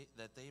 that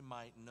they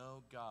might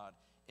know God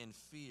in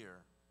fear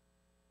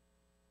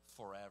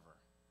forever.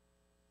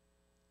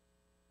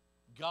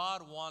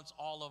 God wants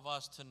all of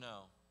us to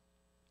know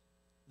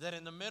that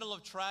in the middle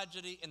of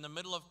tragedy, in the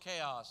middle of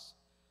chaos,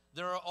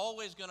 there are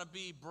always going to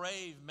be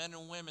brave men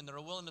and women that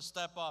are willing to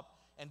step up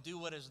and do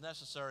what is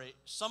necessary.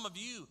 Some of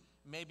you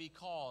may be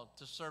called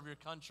to serve your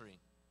country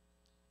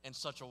in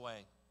such a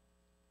way.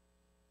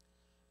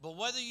 But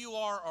whether you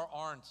are or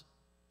aren't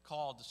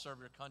called to serve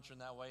your country in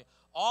that way,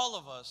 all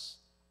of us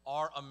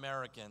are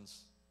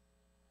Americans.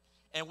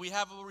 And we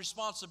have a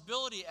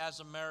responsibility as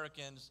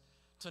Americans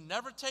to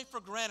never take for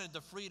granted the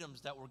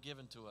freedoms that were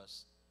given to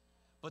us,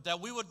 but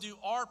that we would do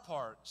our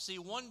part. See,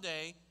 one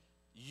day,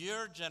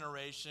 your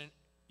generation,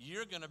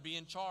 you're going to be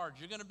in charge.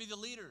 You're going to be the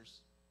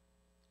leaders.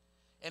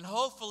 And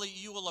hopefully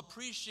you will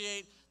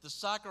appreciate the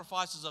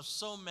sacrifices of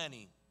so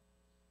many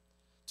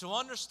to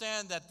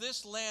understand that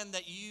this land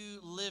that you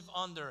live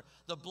under,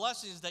 the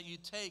blessings that you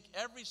take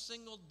every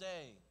single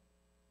day.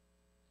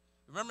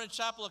 Remember in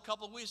chapel a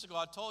couple of weeks ago,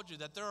 I told you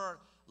that there are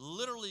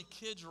literally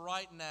kids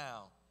right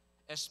now,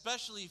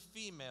 especially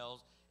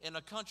females, in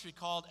a country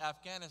called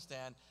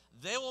Afghanistan.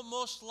 They will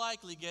most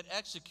likely get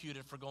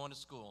executed for going to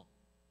school.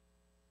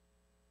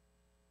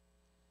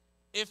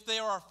 If they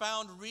are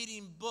found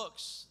reading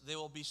books, they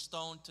will be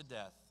stoned to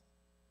death.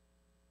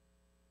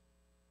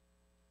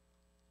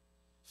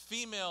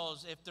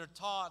 Females, if they're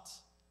taught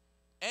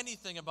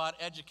anything about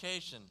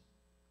education,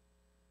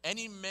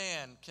 any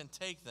man can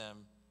take them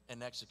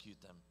and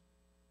execute them.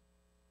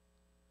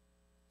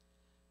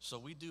 So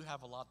we do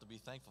have a lot to be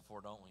thankful for,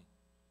 don't we?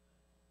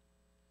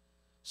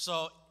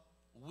 So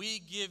we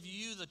give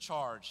you the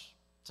charge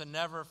to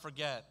never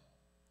forget,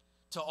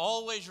 to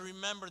always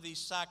remember these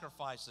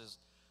sacrifices,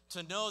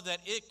 to know that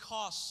it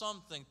costs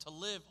something to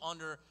live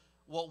under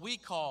what we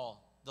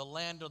call the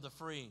land of the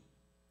free.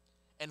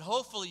 And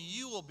hopefully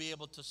you will be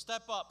able to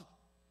step up,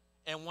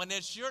 and when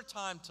it's your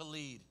time to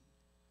lead,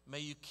 may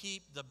you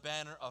keep the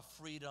banner of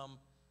freedom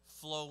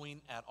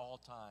flowing at all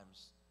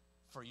times,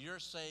 for your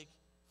sake,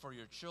 for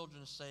your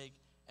children's sake,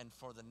 and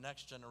for the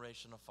next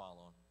generation to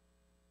follow.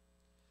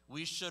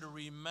 We should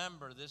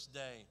remember this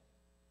day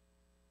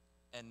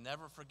and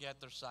never forget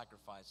their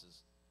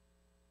sacrifices,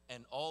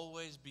 and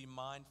always be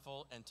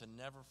mindful and to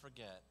never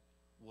forget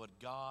what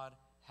God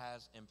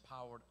has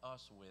empowered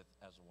us with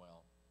as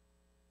well.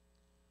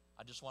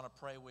 I just want to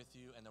pray with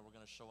you, and then we're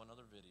going to show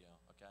another video,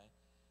 okay?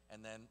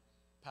 And then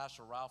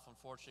Pastor Ralph,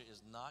 unfortunately,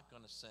 is not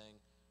going to sing,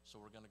 so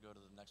we're going to go to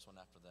the next one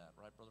after that.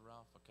 Right, Brother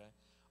Ralph? Okay?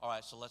 All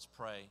right, so let's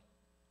pray,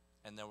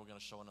 and then we're going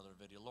to show another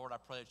video. Lord, I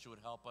pray that you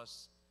would help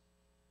us,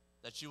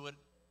 that you would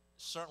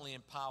certainly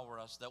empower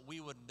us, that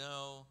we would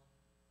know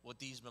what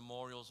these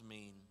memorials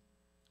mean.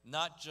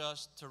 Not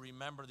just to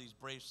remember these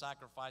brave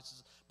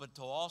sacrifices, but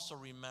to also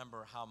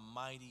remember how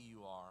mighty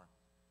you are,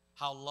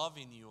 how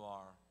loving you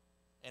are,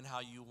 and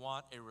how you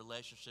want a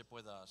relationship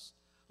with us.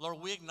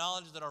 Lord, we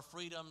acknowledge that our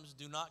freedoms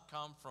do not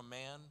come from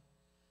man,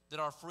 that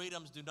our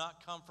freedoms do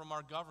not come from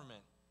our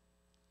government,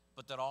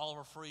 but that all of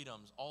our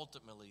freedoms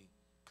ultimately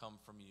come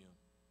from you.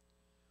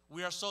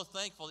 We are so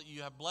thankful that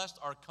you have blessed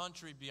our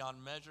country beyond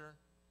measure,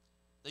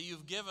 that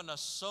you've given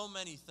us so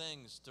many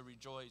things to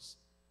rejoice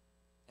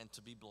and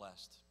to be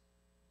blessed.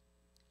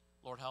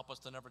 Lord, help us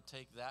to never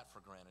take that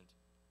for granted,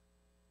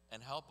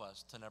 and help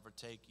us to never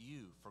take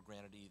you for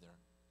granted either.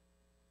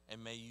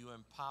 And may you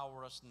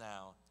empower us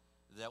now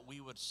that we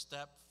would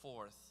step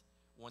forth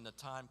when the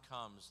time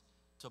comes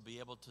to be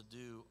able to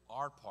do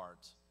our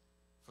part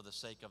for the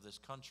sake of this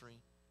country,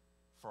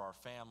 for our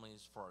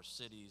families, for our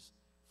cities,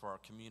 for our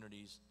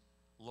communities.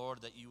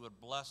 Lord, that you would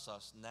bless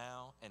us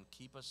now and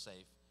keep us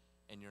safe.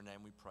 In your name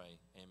we pray,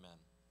 amen.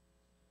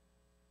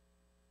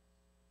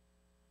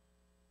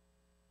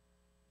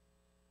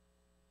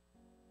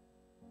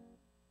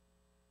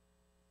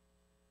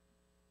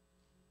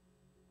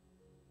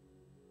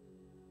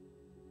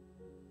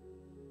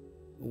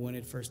 When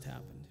it first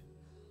happened,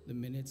 the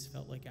minutes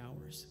felt like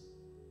hours.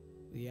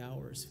 The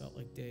hours felt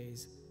like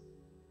days.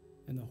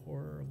 And the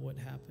horror of what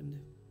happened,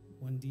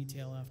 one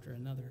detail after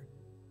another,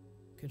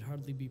 could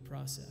hardly be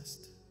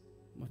processed,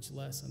 much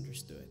less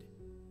understood.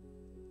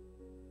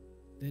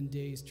 Then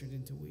days turned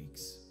into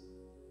weeks,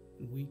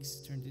 and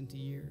weeks turned into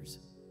years.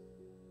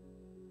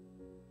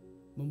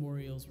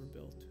 Memorials were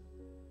built.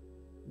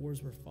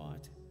 Wars were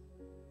fought.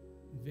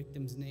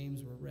 Victims'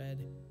 names were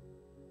read.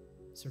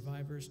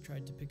 Survivors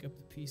tried to pick up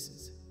the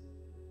pieces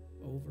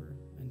over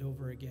and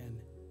over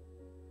again.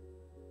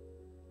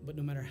 But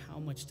no matter how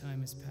much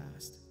time has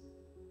passed,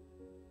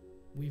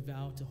 we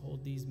vow to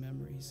hold these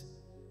memories.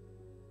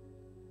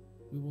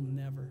 We will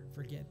never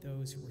forget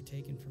those who were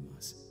taken from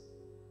us.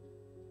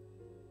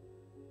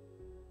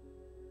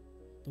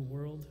 The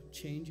world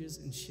changes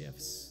and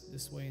shifts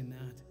this way and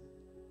that.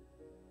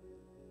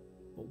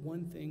 But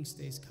one thing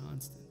stays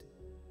constant.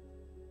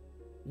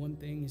 One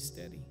thing is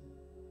steady.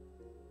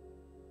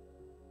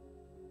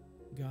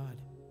 God.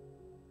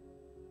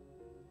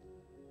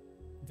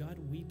 God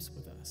weeps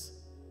with us.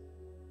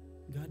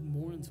 God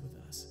mourns with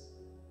us.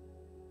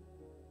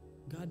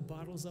 God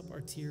bottles up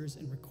our tears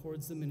and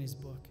records them in his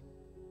book.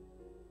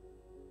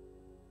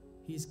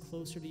 He is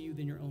closer to you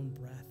than your own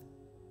breath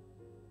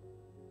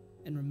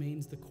and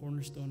remains the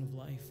cornerstone of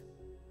life.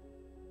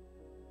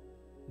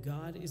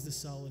 God is the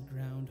solid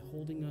ground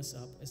holding us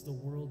up as the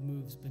world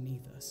moves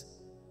beneath us.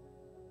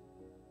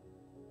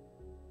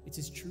 It's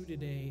as true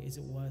today as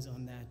it was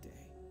on that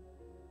day.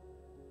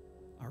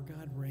 Our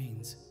God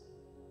reigns.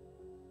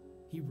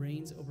 He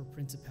reigns over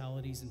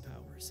principalities and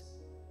powers.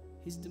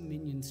 His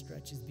dominion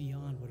stretches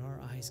beyond what our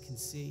eyes can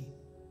see.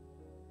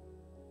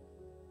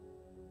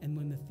 And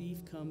when the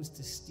thief comes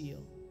to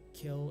steal,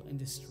 kill, and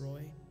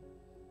destroy,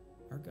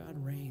 our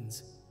God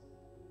reigns.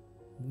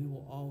 We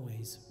will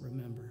always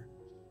remember.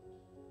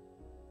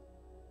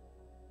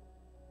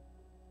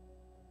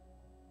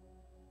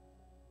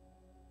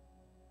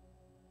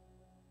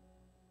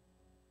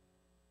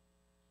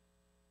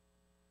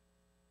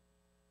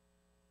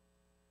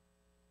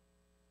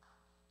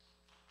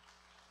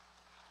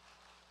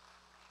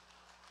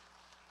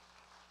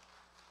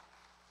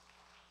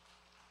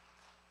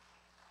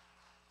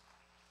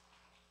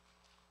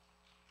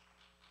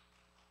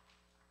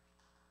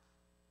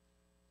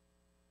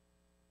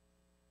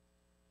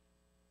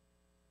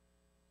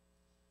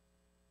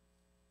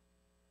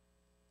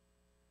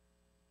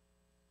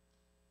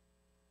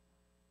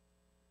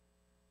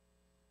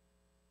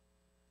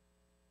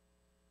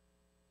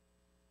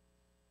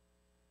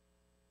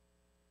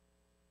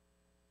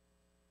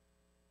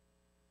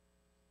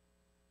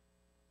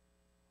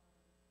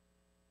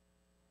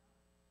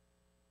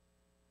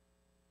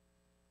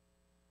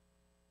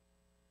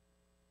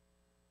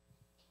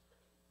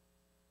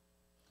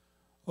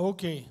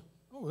 Okay.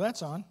 Oh,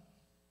 that's on.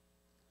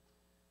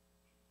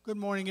 Good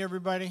morning,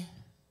 everybody.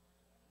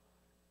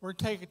 We're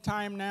taking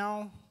time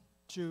now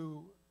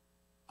to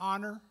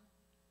honor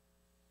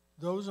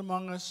those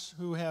among us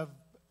who have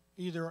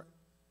either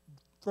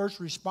first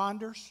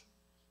responders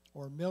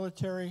or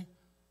military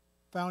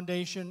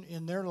foundation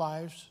in their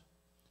lives.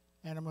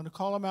 And I'm going to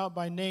call them out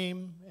by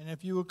name. And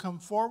if you would come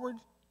forward,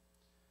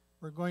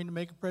 we're going to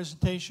make a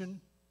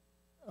presentation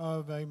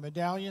of a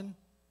medallion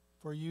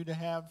for you to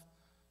have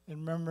in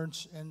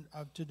remembrance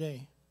of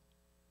today.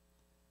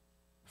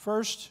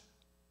 First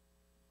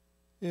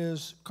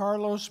is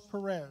Carlos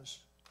Perez.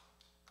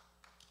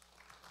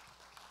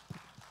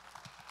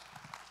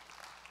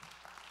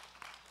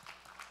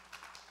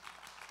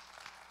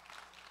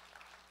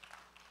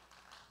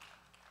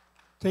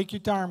 Take your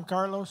time,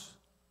 Carlos.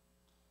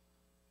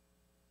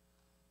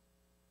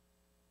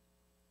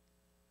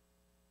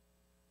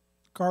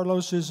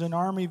 Carlos is an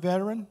Army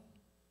veteran.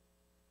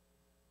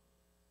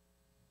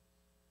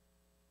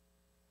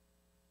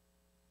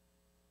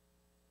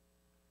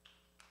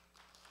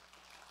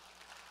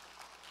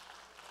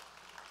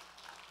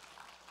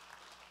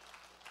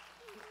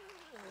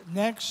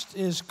 Next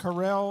is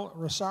Karel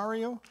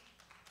Rosario.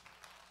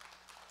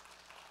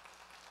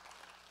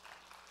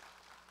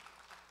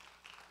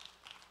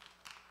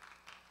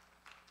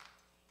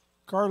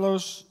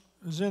 Carlos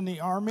is in the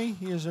Army.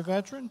 He is a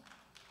veteran.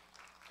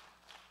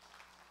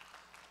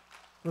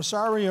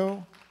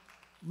 Rosario,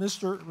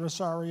 Mr.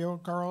 Rosario,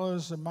 Carl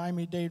is the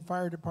Miami-Dade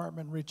Fire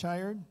Department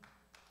retired.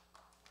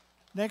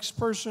 Next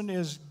person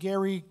is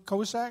Gary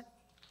Kosak.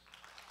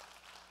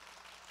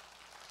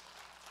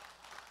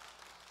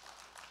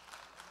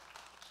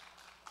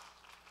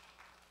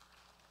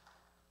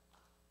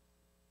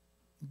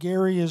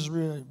 Gary is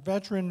a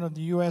veteran of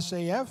the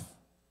USAF,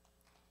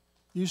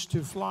 used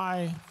to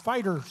fly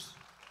fighters.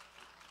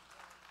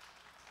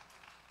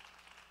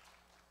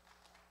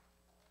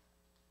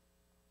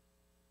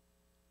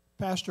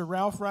 Pastor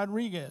Ralph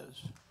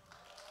Rodriguez.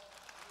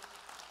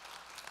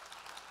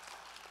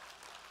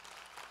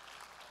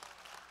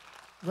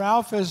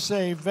 Ralph is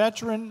a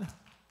veteran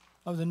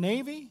of the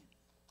Navy,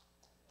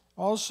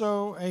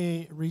 also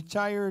a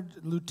retired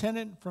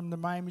lieutenant from the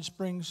Miami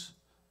Springs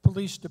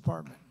Police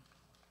Department.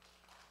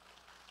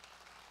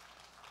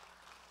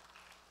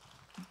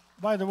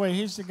 By the way,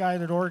 he's the guy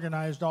that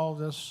organized all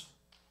this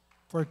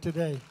for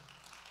today.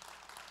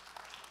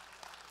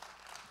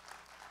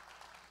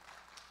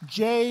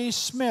 Jay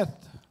Smith.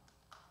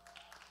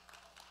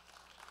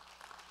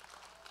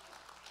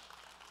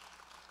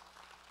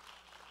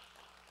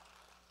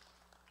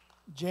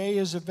 Jay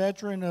is a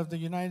veteran of the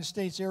United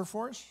States Air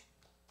Force.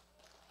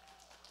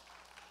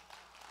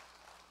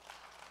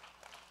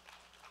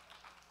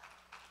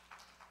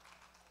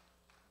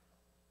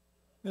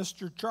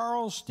 Mr.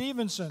 Charles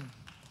Stevenson.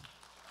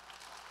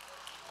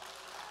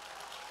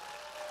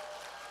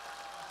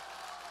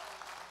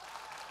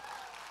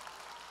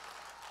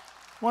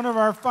 One of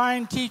our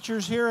fine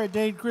teachers here at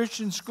Dade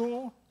Christian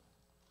School.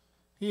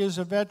 He is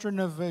a veteran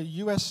of the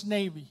U.S.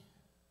 Navy.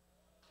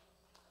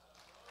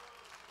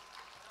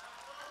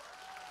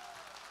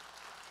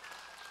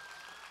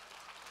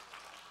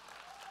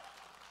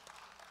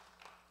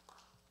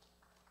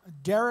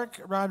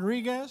 Derek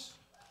Rodriguez,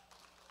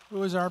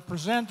 who is our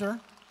presenter.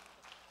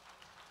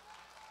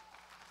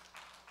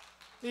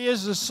 He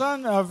is the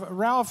son of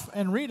Ralph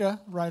and Rita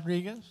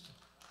Rodriguez.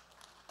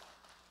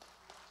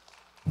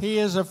 He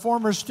is a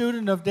former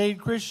student of Dade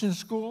Christian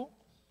School.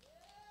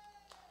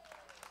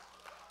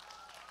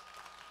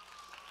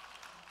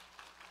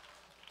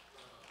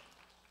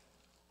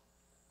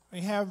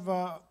 We have,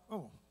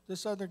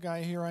 this other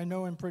guy here, I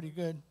know him pretty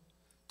good.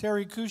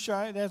 Terry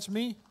Kushai, that's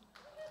me.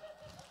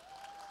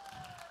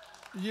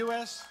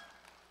 U.S.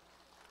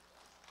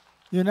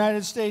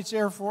 United States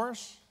Air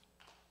Force.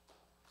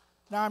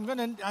 Now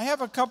I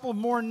have a couple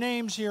more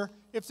names here.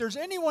 If there's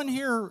anyone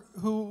here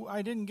who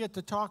I didn't get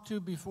to talk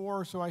to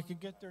before so I could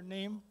get their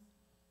name,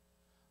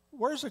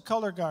 where's the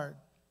color guard?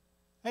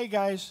 Hey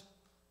guys,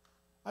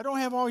 I don't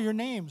have all your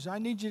names. I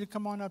need you to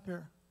come on up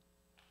here.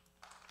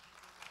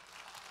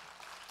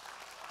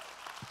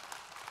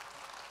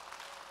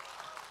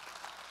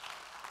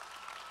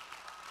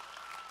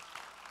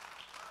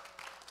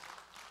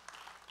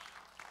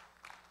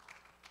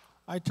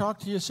 I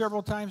talked to you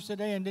several times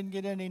today and didn't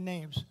get any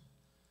names.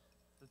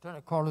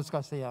 Lieutenant Carlos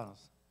Castellanos.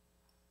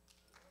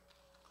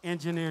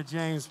 Engineer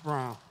James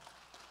Brown.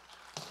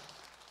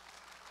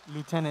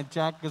 Lieutenant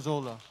Jack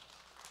Gazzola.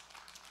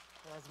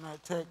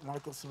 Hazmat Tech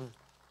Michael Smith.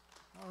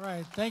 All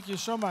right, thank you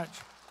so much.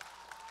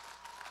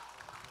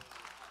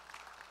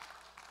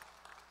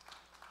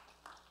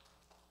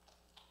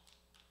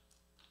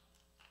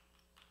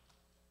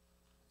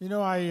 You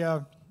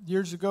know,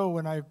 years ago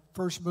when I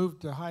first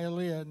moved to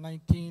Hialeah in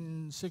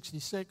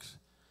 1966,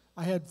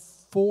 I had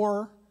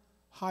 4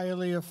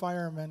 Hialeah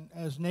firemen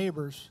as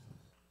neighbors.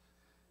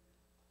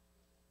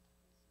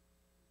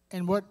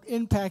 And what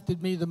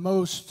impacted me the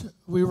most,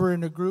 we were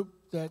in a group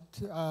that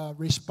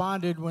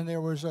responded when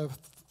there was a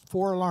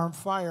 4-alarm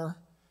fire.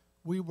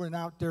 We went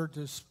out there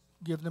to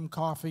give them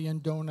coffee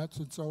and donuts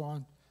and so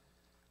on.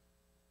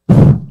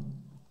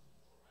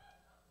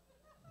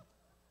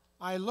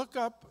 I look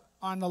up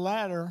on the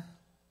ladder,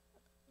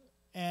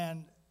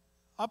 and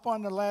up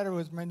on the ladder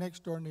was my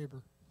next door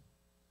neighbor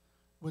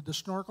with the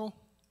snorkel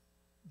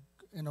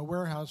in a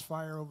warehouse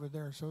fire over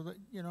there. So that,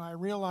 you know, I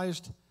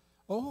realized,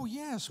 oh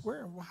yes,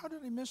 how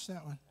did I miss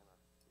that one?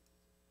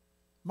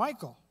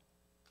 Michael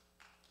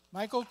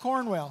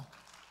Cornwell.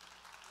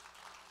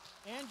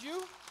 And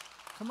you,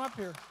 come up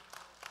here.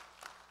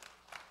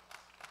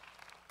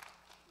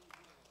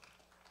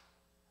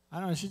 I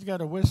don't know, she's got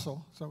a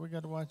whistle, so we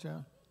got to watch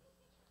out.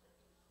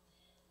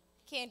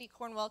 Candy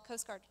Cornwell,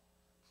 Coast Guard.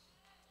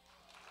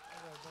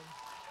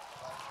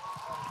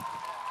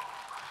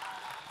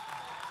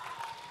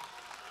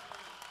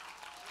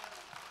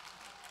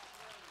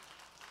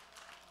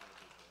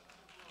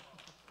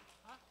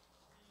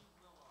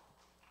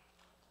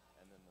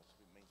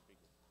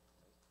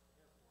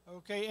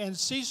 Okay, and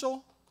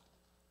Cecil,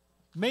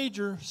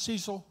 Major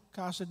Cecil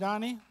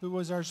Casadani, who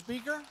was our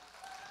speaker.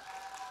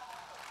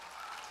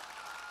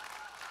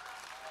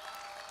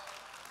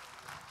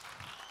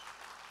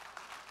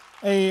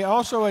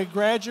 Also a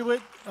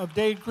graduate of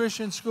Dade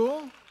Christian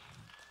School.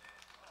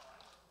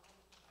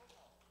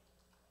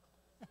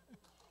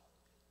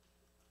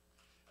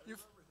 There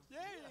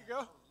you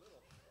go.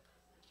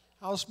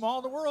 How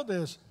small the world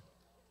is.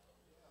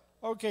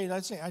 Okay,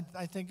 let's see.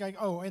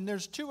 And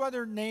there's 2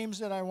 other names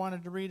that I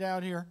wanted to read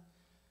out here.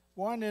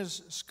 One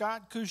is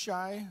Scott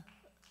Kushai,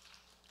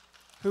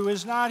 who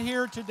is not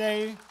here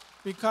today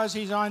because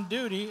he's on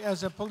duty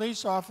as a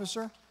police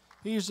officer.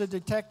 He's a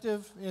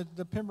detective at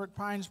the Pembroke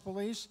Pines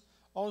Police,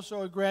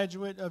 also a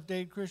graduate of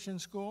Dade Christian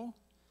School.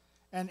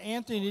 And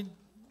Anthony,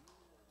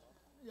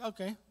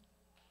 okay.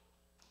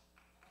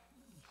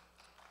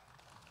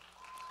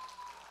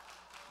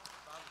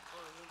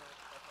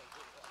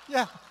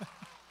 Yeah.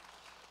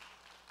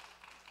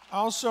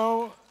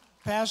 Also,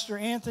 Pastor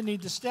Anthony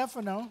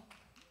DeStefano,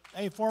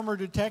 a former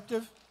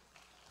detective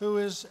who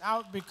is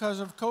out because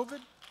of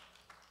COVID.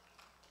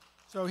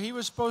 So he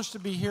was supposed to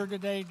be here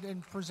today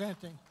and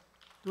presenting.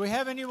 Do we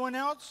have anyone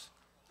else?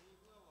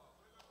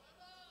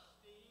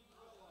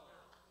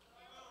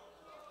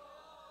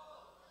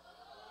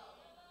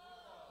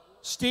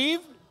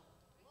 Steve?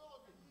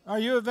 Are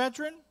you a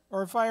veteran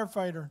or a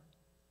firefighter?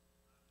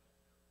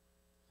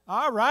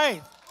 All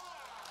right.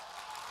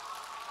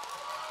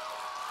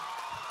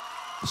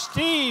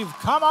 Steve,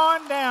 come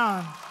on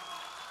down.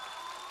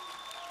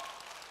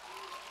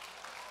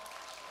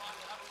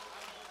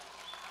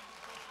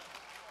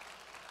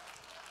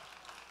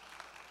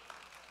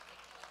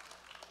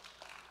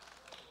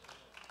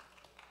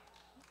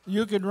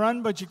 You can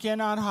run, but you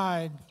cannot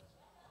hide.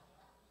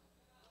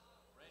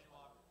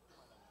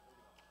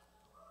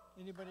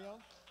 Anybody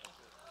else?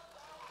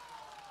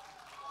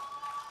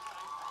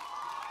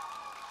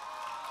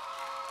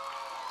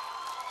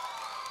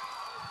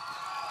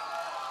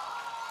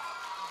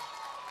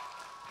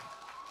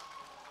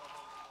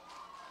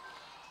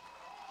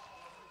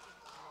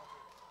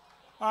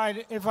 All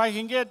right, if I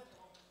can get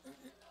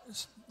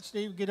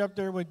Steve, get up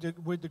there with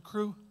the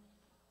crew.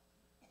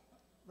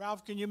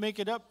 Ralph, can you make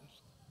it up?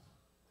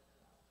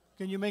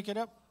 Can you make it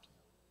up?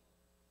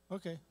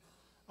 Okay.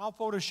 I'll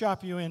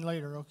Photoshop you in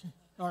later, okay?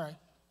 All right.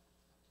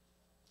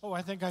 Oh,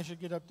 I think I should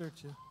get up there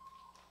too.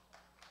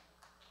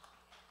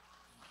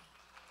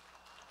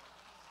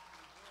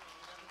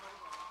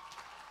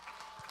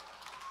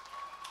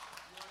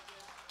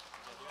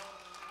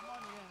 I'm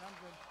on the end, I'm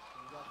good.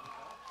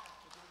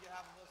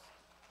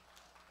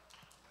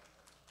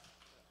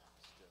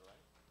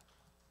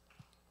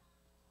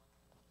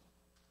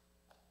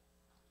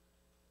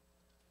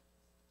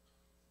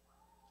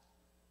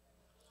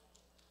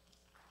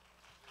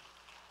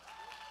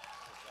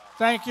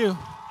 Thank you.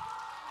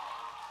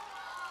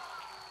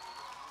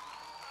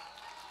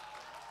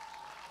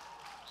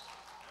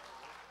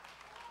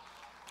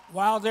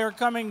 While they're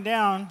coming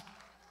down,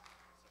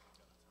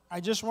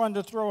 I just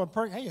wanted to throw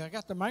hey, I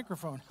got the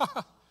microphone.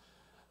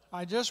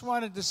 I just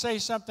wanted to say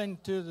something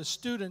to the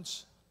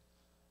students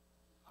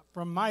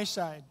from my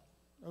side,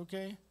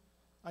 okay?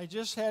 I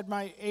just had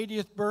my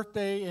 80th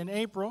birthday in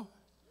April,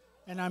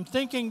 and I'm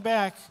thinking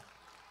back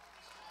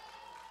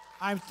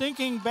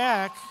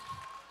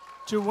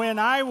to when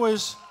I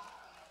was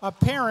a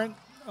parent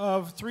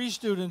of 3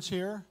 students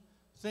here,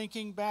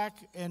 thinking back,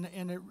 and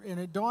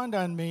it dawned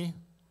on me,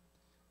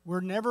 we're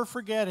never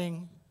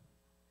forgetting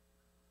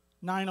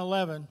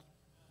 9/11.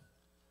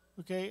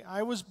 Okay,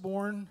 I was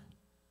born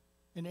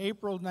in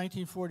April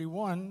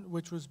 1941,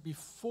 which was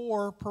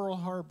before Pearl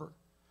Harbor.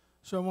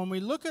 So when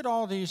we look at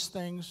all these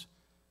things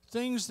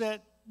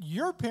that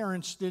your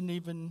parents didn't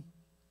even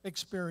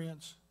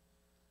experience,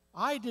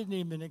 I didn't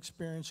even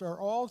experience, are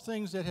all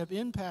things that have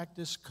impacted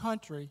this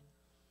country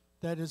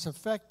that has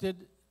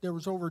affected. There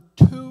was over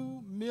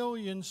 2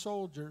 million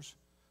soldiers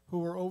who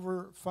were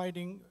over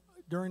fighting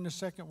during the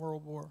Second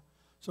World War.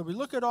 So we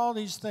look at all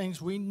these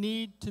things. We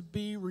need to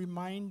be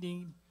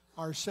reminding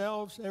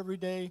ourselves every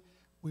day.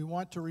 We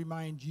want to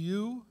remind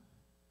you.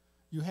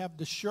 You have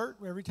the shirt.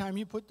 Every time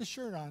you put the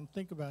shirt on,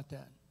 think about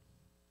that.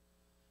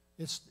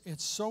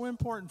 It's so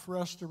important for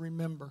us to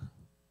remember.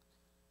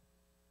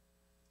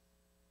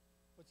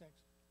 What's next?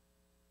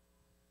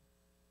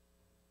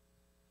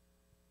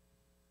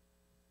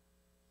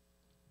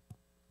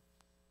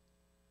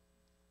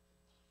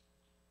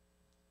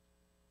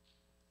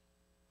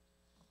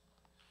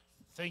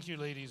 Thank you,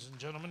 ladies and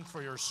gentlemen,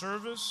 for your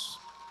service.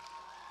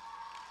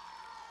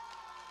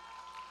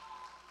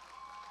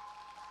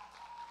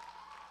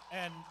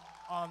 And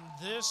on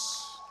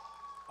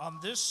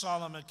this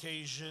solemn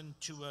occasion,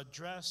 to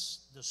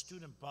address the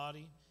student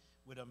body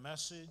with a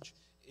message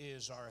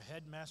is our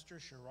headmaster,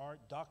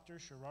 Dr.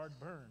 Sherrard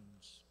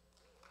Burns.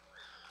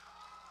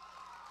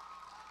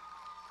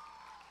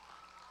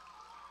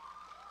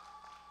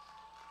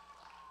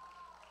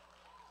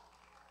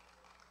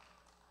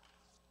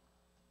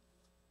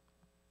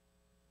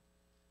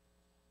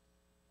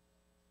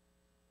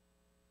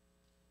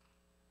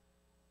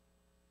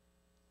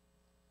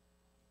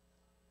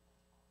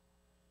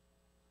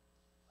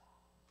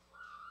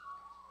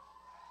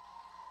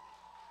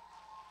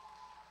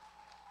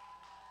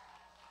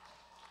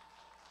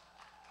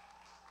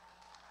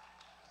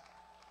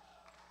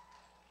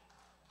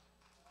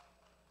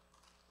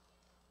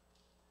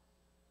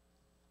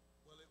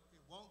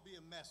 Won't be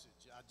a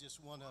message. I just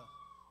want to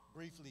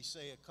briefly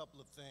say a couple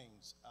of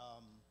things.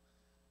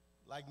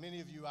 Like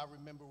many of you, I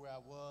remember where I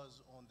was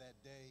on that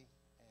day,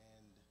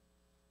 and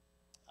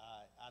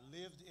I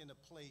lived in a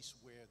place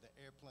where the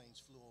airplanes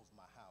flew over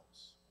my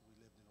house. We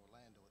lived in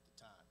Orlando at the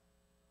time.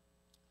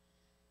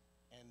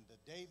 And the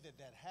day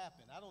that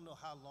happened, I don't know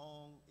how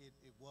long it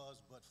was,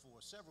 but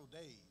for several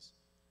days,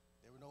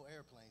 there were no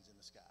airplanes in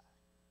the sky.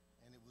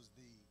 And it was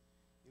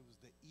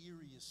the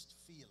eeriest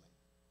feeling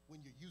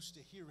when you're used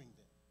to hearing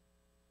them.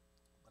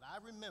 But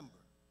I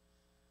remember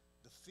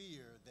the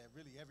fear that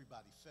really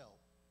everybody felt.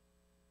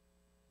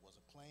 Was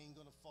a plane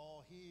going to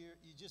fall here?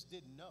 You just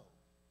didn't know.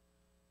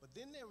 But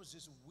then there was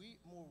this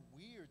more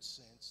weird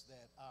sense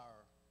that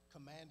our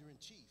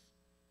commander-in-chief,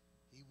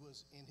 he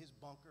was in his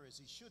bunker as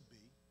he should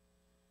be,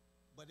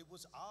 but it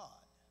was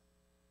odd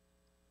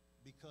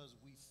because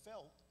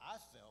I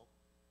felt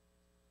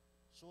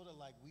sort of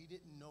like we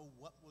didn't know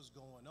what was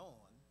going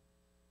on.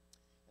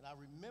 And I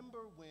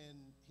remember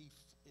when he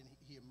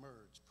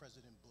emerged,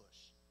 President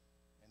Bush,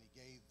 and he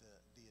gave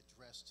the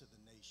address to the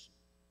nation.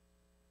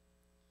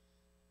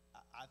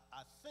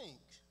 I think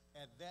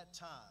at that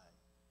time,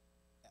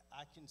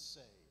 I can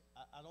say,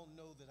 I don't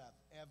know that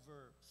I've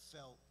ever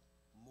felt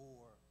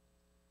more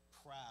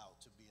proud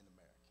to be an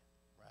American,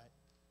 right?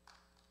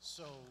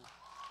 So,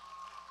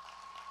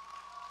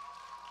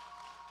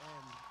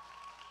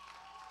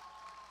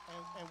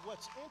 and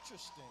what's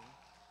interesting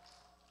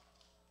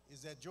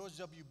is that George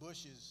W.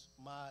 Bush is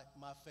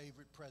my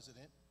favorite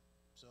president,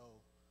 so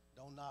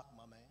don't knock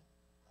my man.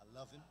 I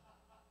love him.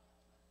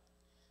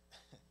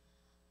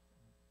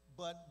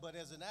 But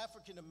as an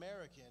African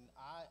American,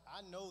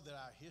 I know that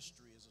our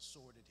history is a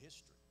sordid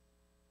history.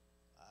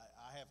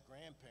 I have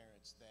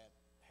grandparents that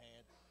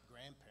had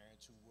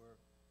grandparents who were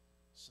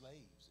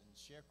slaves and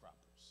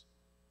sharecroppers.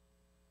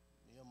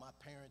 You know, my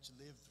parents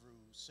lived through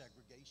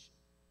segregation,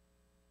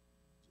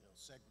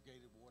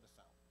 segregated water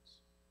fountains.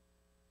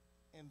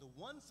 And the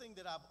one thing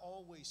that I've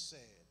always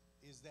said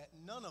is that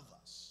none of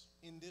us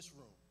in this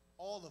room,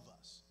 all of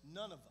us,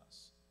 none of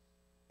us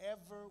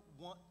ever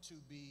want to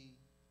be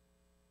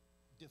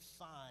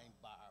defined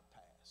by our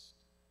past,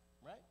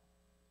 right?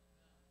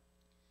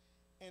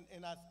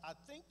 And I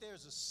think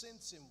there's a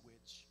sense in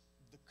which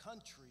the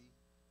country,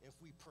 if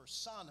we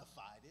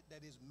personified it,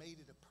 that is, made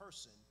it a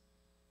person,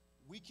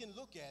 we can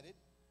look at it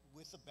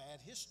with a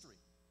bad history.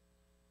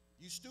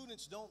 You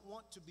students don't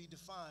want to be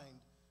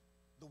defined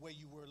the way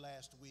you were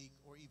last week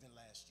or even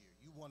last year.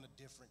 You want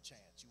a different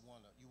chance. You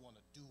want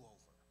a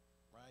do-over.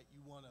 right?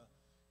 You want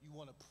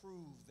to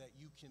prove that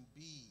you can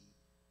be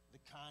the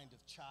kind of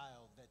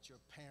child that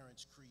your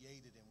parents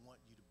created and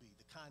want you to be,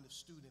 the kind of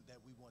student that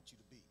we want you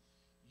to be.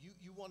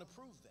 You want to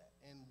prove that,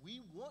 and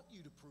we want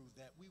you to prove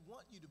that. We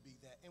want you to be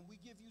that, and we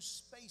give you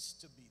space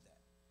to be that.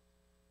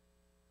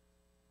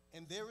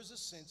 And there is a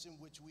sense in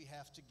which we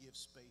have to give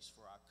space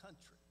for our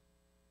country.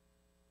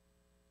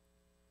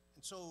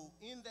 And so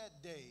in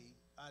that day,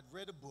 I'd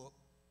read a book,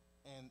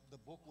 and the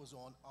book was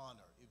on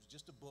honor. It was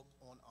just a book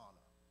on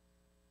honor.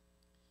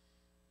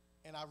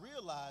 And I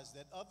realized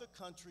that other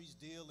countries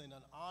deal in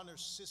an honor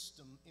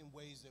system in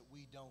ways that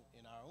we don't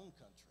in our own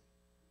country.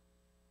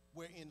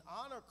 Where in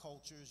honor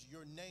cultures,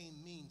 your name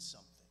means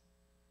something.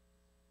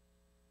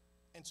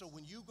 And so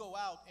when you go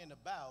out and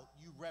about,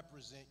 you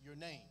represent your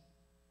name.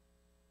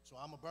 So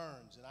I'm a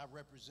Burns, and I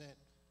represent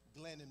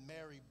Glenn and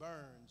Mary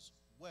Burns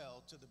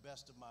well to the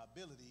best of my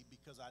ability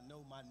because I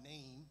know my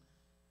name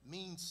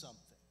means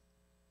something.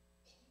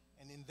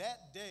 And in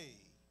that day,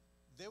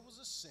 there was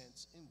a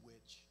sense in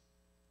which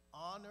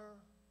honor,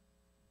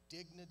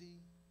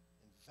 dignity,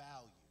 and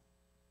value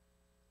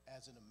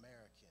as an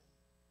American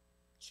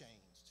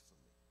changed for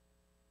me.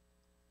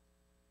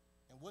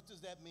 And what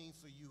does that mean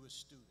for you as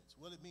students?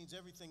 Well, it means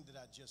everything that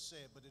I just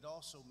said, but it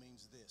also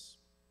means this.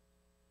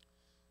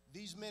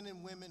 These men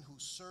and women who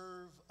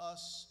serve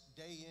us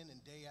day in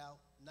and day out,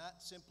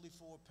 not simply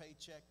for a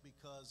paycheck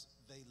because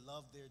they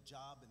love their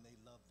job and they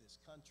love this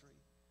country.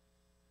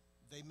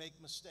 They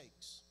make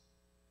mistakes.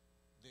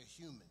 They're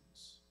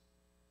humans.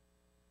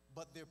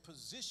 But their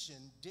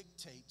position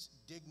dictates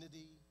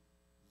dignity,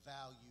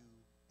 value,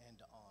 and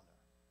honor.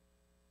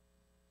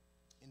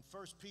 In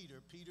 1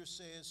 Peter, Peter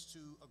says to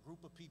a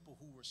group of people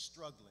who were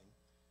struggling,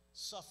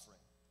 suffering,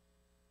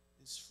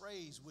 this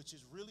phrase, which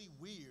is really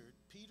weird,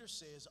 Peter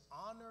says,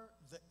 honor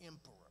the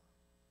emperor.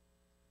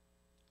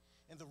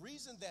 And the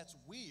reason that's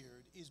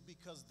weird is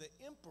because the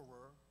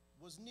emperor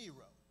was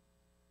Nero.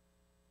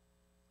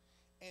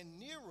 And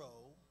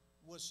Nero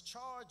was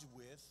charged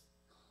with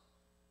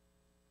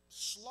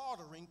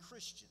slaughtering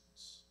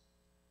Christians,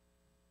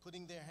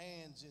 putting their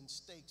hands in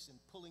stakes and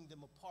pulling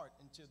them apart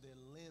until their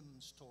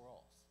limbs tore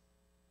off.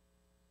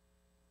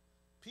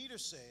 Peter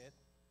said,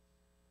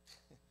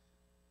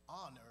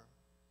 honor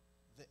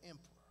the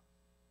emperor.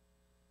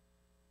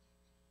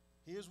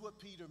 Here's what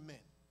Peter meant,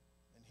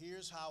 and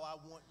here's how I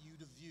want you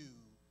to view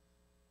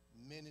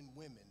men and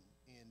women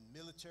in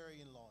military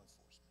and law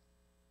enforcement.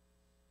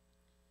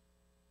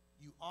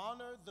 You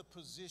honor the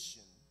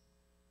position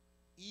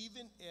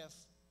even if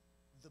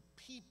the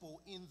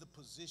people in the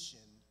position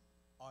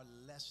are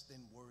less than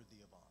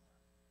worthy of honor.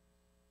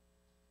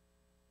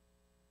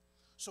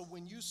 So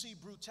when you see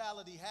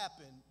brutality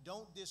happen,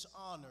 don't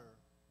dishonor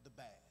the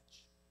badge.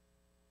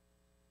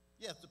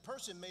 Yes, the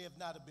person may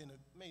not have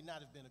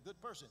been a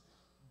good person,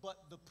 but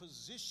the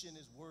position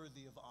is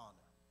worthy of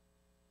honor.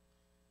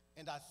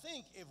 And I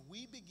think if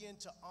we begin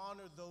to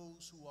honor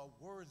those who are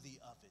worthy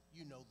of it,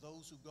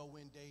 those who go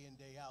in day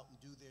out and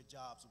do their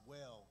jobs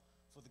well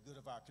for the good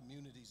of our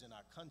communities and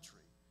our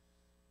country,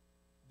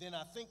 then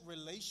I think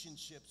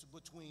relationships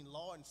between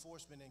law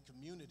enforcement and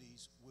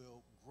communities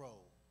will grow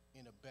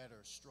in a better,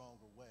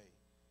 stronger way.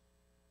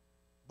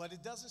 But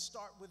it doesn't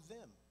start with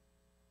them.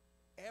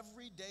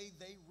 Every day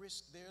they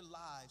risk their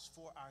lives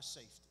for our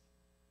safety.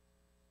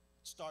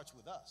 It starts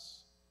with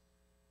us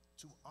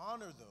to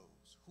honor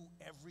those who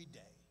every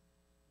day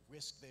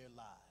risk their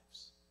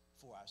lives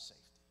for our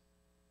safety.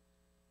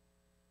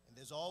 And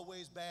there's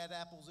always bad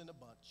apples in a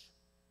bunch.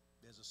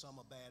 There's a sum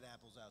of bad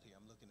apples out here.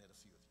 I'm looking at a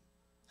few of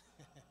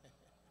you.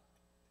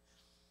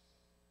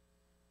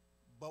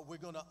 But we're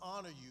going to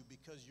honor you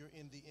because you're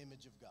in the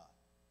image of God.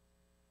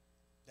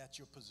 That's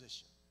your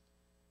position.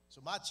 So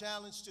my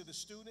challenge to the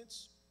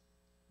students,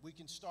 we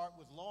can start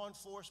with law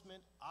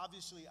enforcement,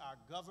 obviously our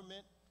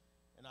government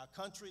and our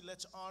country.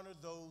 Let's honor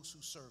those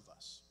who serve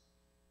us.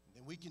 And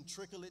then we can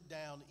trickle it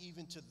down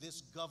even to this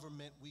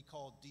government we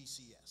call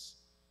DCS.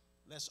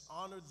 Let's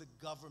honor the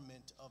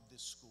government of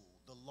this school,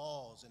 the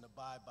laws, and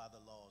abide by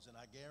the laws. And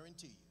I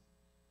guarantee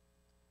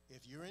you,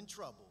 if you're in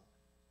trouble,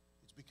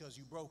 it's because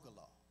you broke a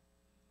law.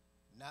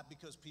 Not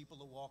because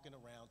people are walking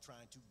around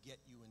trying to get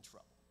you in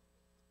trouble,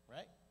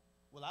 right?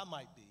 Well, I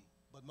might be,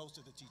 but most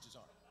of the teachers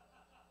aren't.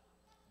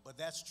 But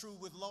that's true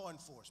with law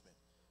enforcement.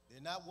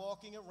 They're not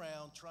walking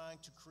around trying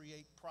to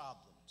create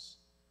problems,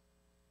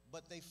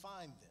 but they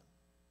find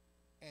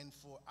them. And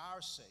for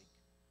our sake,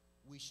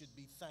 we should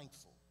be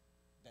thankful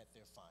that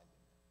they're finding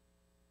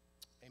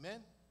them.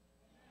 Amen?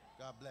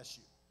 God bless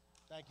you.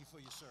 Thank you for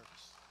your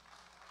service.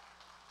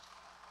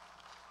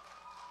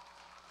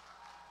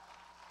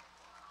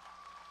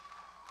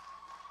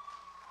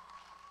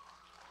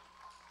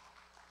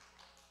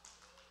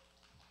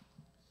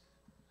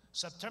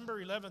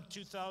 September 11th,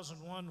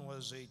 2001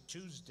 was a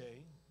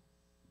Tuesday.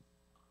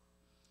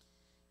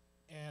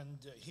 And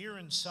here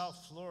in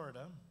South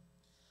Florida,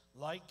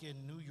 like in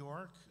New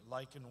York,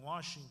 like in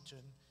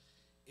Washington,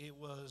 it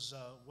was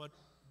what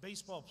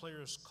baseball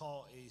players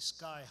call a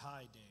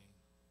sky-high day,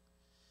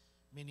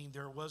 meaning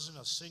there wasn't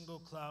a single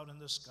cloud in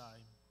the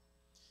sky.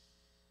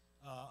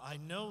 I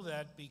know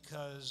that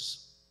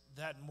because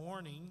that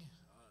morning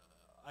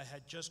I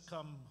had just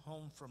come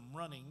home from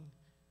running,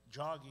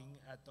 jogging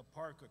at the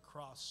park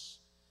across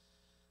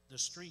the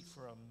street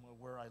from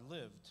where I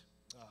lived.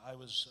 I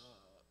was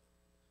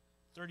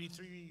a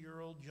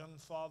 33-year-old young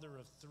father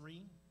of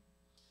 3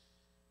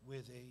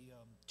 with a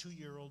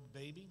 2-year-old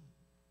baby.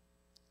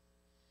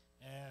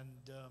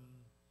 And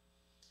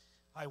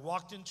I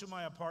walked into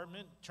my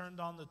apartment, turned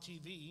on the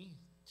TV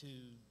to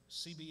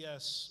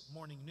CBS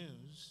Morning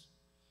News,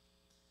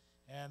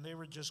 and they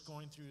were just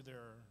going through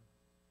their,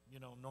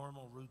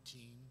 normal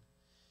routine.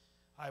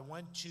 I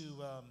went to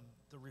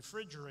the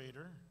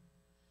refrigerator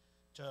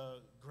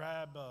to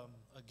grab a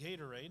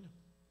Gatorade.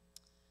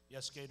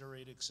 Yes,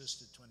 Gatorade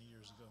existed 20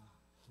 years ago.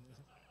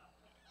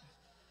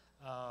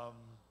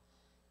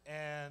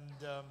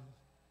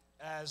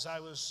 As I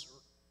was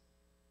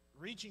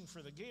reaching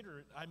for the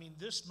Gatorade,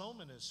 this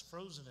moment is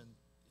frozen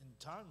in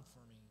time for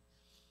me.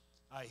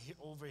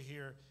 Over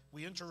here,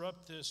 we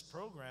interrupt this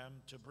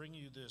program to bring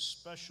you this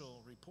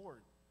special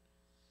report.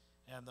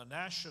 And the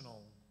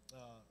national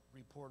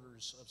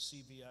reporters of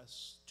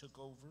CBS took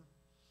over.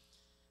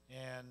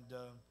 And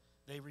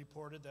they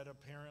reported that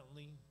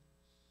apparently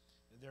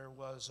there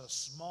was a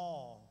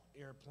small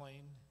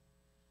airplane,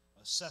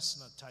 a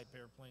Cessna-type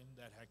airplane,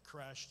 that had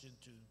crashed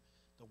into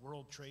the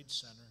World Trade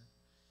Center.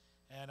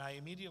 And I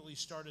immediately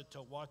started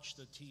to watch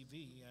the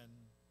TV, and,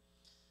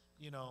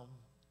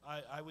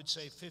 I would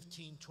say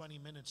 15, 20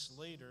 minutes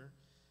later,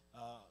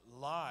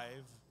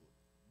 live,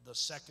 the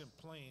second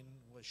plane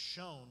was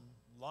shown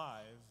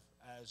live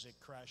as it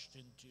crashed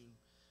into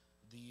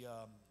the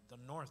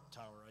North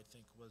Tower, I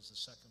think was the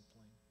second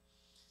plane.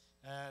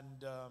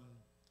 And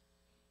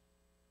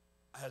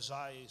as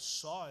I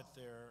saw it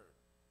there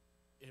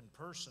in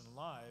person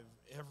live,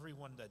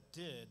 everyone that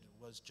did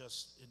was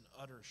just in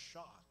utter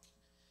shock.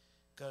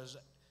 Because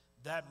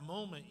that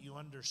moment you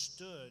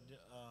understood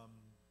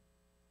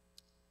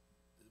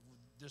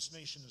this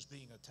nation is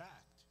being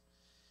attacked.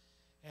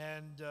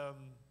 And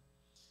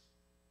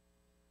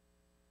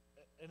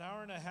an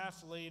hour and a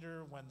half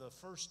later, when the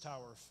first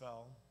tower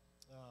fell,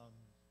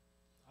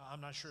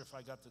 I'm not sure if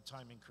I got the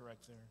timing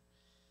correct there,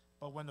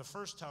 but when the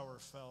first tower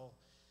fell,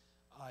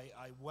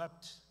 I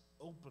wept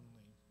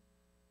openly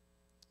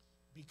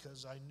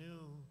because I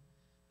knew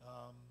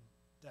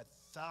that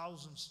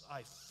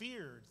I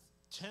feared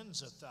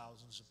tens of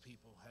thousands of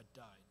people had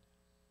died.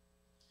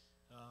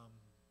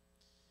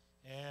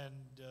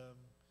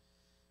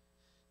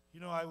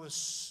 I was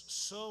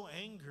so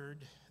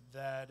angered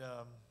that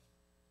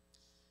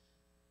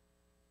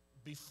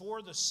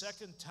before the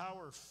second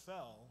tower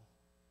fell,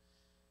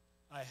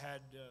 I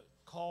had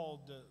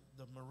called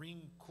the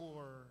Marine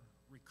Corps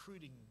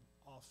recruiting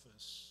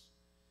office.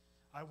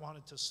 I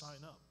wanted to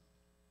sign up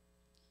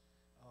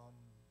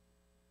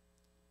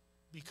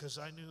because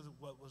I knew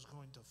what was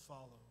going to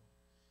follow.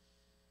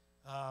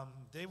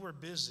 They were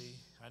busy.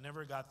 I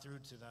never got through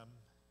to them.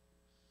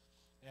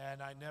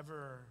 And I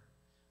never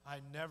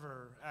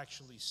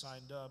actually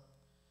signed up.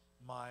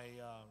 My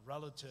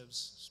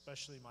relatives,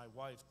 especially my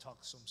wife,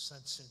 talked some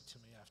sense into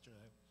me after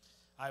that.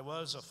 I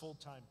was a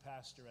full-time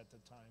pastor at the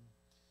time.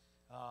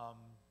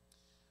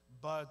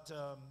 But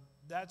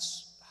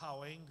that's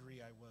how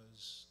angry I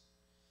was.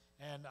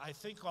 And I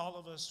think all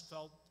of us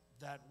felt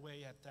that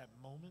way at that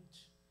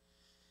moment.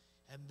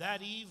 And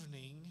that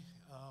evening,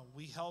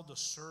 we held a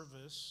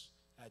service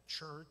at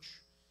church,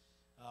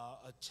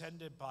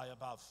 attended by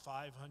about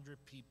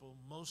 500 people,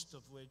 most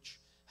of which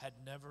had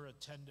never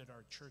attended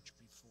our church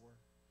before.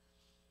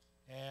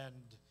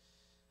 And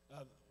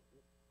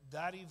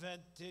that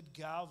event did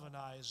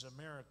galvanize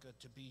America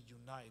to be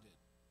united,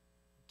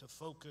 to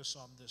focus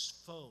on this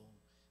foe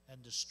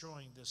and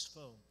destroying this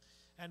foe.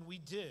 And we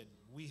did.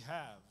 We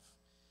have.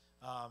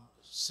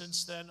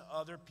 Since then,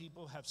 other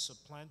people have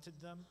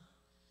supplanted them,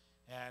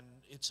 and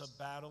it's a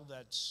battle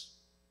that's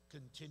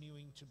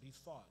continuing to be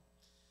fought.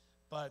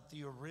 But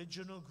the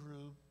original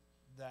group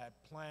that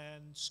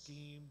planned,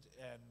 schemed,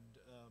 and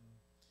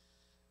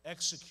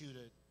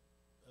executed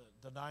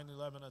the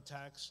 9/11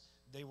 attacks,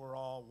 they were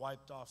all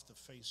wiped off the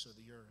face of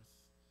the earth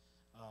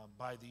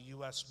by the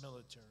U.S.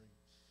 military.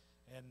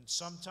 And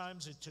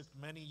sometimes it took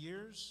many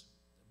years,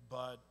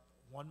 but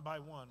one by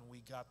one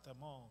we got them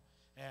all.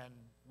 And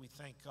we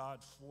thank God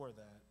for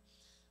that.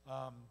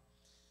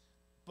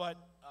 But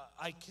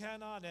I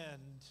cannot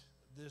end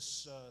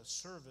this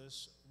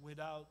service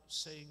without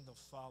saying the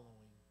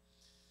following.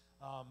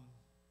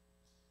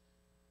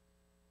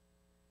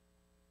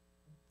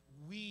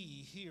 We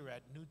here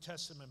at New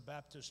Testament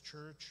Baptist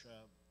Church,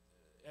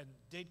 and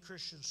Dade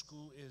Christian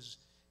School is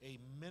a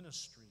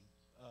ministry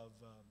of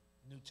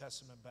New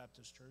Testament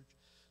Baptist Church.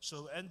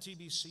 So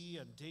NTBC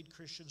and Dade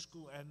Christian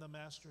School and the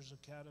Masters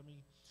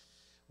Academy,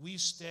 we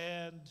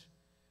stand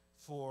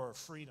for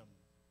freedom.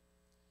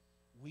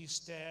 We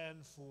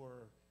stand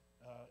for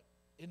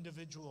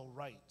individual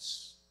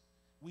rights.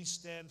 We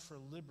stand for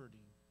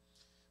liberty.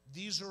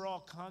 These are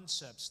all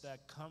concepts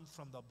that come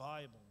from the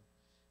Bible.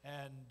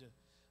 And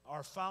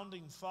our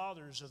founding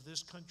fathers of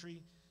this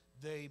country,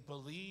 they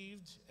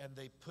believed and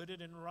they put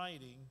it in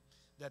writing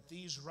that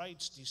these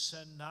rights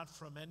descend not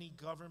from any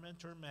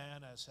government or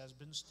man, as has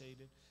been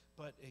stated,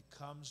 but it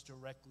comes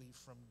directly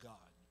from God.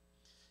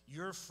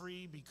 You're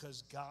free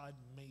because God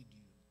made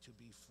you to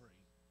be free.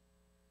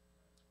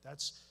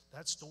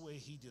 That's the way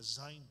He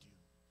designed you.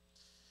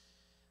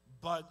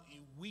 But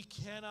we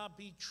cannot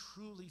be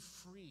truly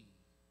free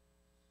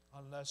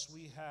unless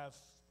we have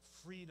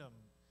freedom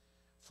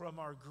from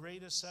our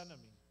greatest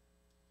enemy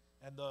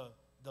and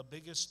the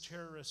biggest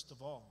terrorist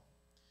of all.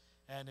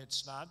 And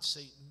it's not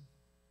Satan,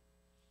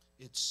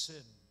 it's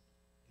sin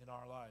in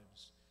our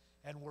lives.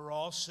 And we're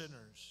all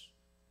sinners.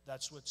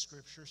 That's what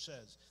Scripture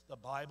says. The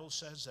Bible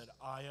says that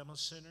I am a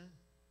sinner.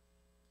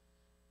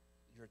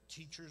 Your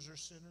teachers are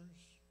sinners.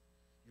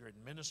 Your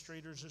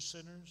administrators are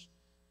sinners.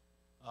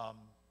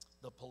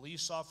 The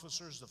police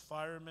officers, the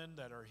firemen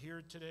that are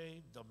here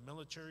today, the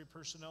military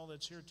personnel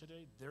that's here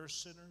today, they're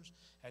sinners.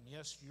 And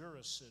yes, you're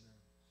a sinner.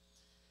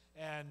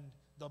 And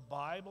the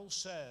Bible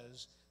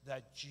says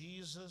that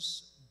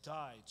Jesus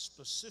died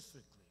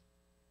specifically,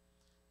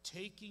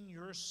 taking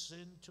your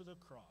sin to the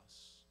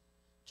cross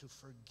to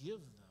forgive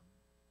them.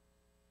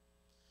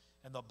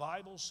 And the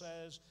Bible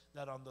says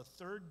that on the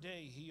third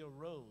day He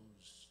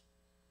arose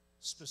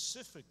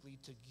specifically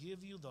to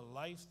give you the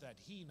life that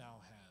He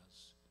now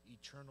has,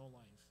 eternal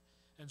life.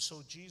 And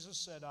so Jesus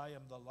said, I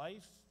am the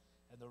life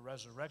and the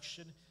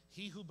resurrection.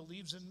 He who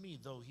believes in me,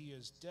 though he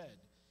is dead,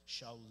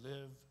 shall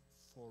live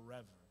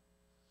forever.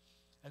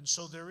 And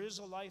so there is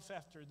a life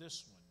after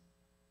this one.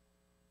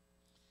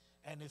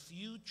 And if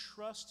you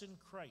trust in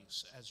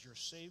Christ as your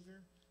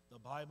Savior, the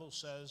Bible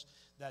says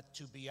that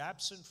to be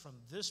absent from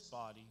this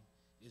body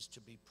is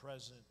to be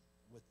present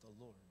with the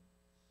Lord.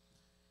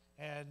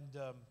 And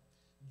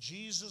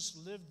Jesus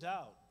lived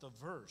out the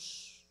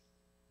verse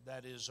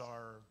that is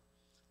our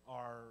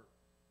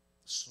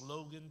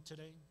slogan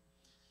today.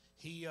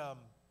 He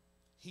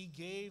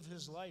gave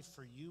His life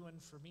for you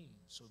and for me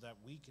so that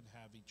we can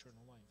have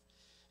eternal life.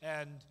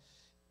 And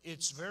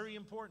it's very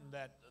important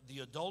that the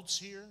adults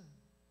here,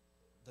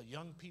 the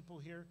young people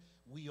here,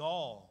 we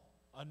all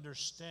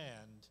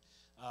understand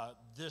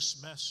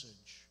this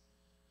message.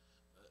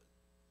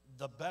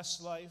 The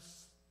best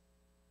life,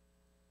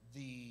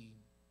 the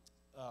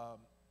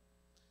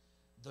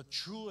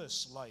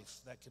truest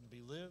life that can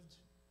be lived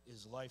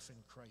is life in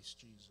Christ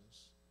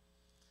Jesus.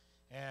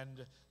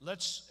 And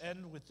let's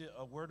end with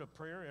a word of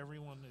prayer.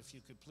 Everyone, if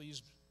you could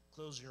please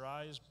close your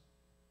eyes,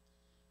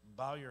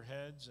 bow your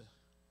heads.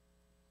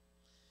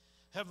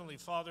 Heavenly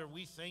Father,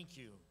 we thank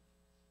You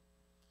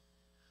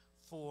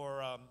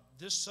for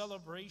this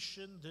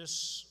celebration,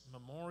 this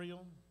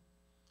memorial,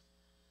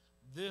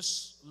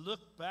 this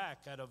look back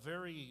at a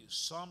very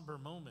somber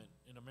moment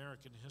in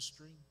American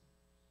history,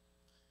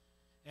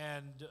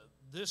 and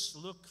this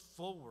look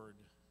forward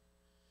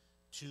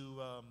to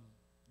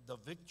the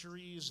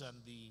victories and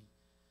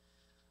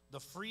the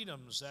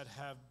freedoms that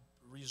have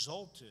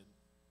resulted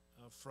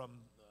from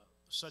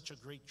such a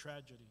great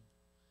tragedy.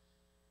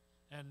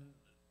 And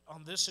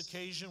on this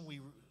occasion,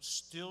 we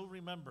still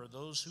remember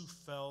those who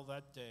fell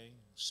that day,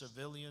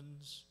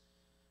 civilians,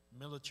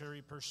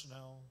 military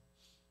personnel,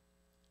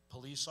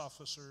 police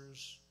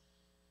officers,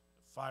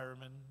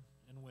 firemen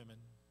and women.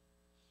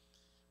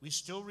 We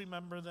still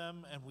remember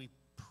them, and we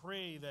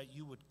pray that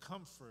You would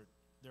comfort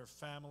their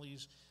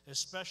families,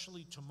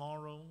 especially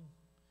tomorrow,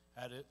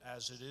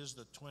 as it is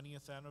the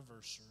 20th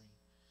anniversary,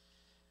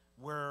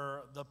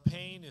 where the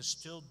pain is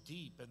still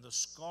deep and the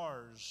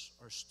scars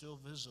are still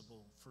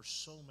visible for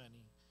so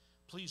many.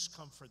 Please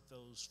comfort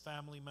those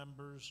family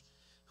members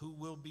who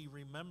will be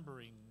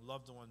remembering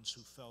loved ones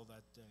who fell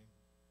that day.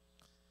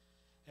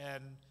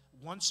 And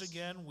once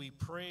again, we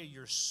pray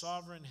Your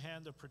sovereign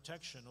hand of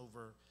protection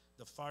over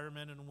the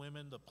firemen and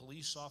women, the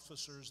police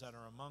officers that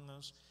are among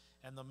us,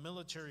 and the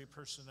military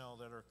personnel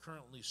that are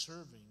currently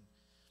serving.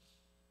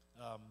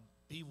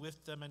 Be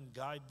with them and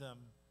guide them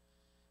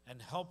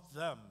and help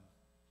them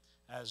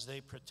as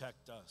they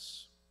protect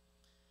us.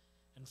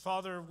 And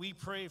Father, we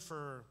pray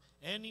for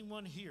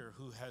anyone here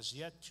who has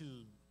yet to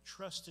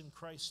trust in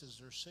Christ as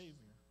their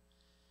Savior.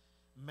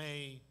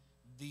 May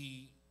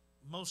the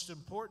most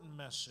important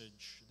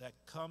message that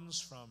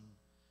comes from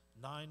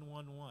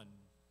 911,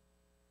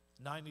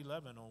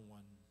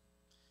 9/11/01,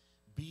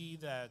 be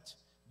that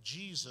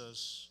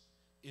Jesus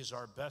is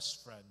our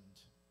best friend,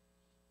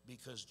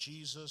 because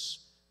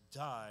Jesus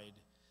died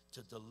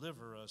to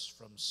deliver us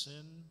from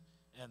sin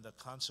and the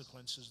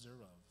consequences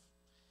thereof.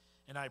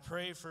 And I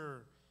pray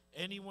for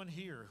anyone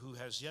here who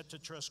has yet to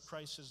trust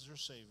Christ as their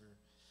Savior,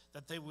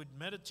 that they would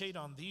meditate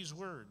on these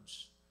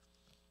words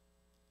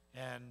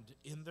and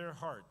in their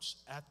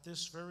hearts at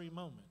this very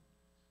moment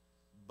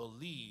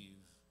believe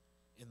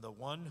in the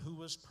one who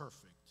was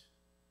perfect,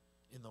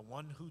 in the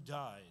one who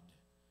died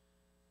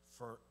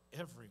for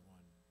everyone,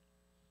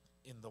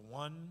 in the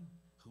one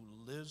who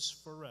lives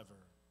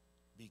forever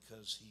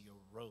because he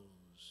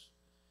arose.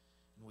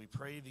 And we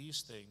pray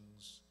these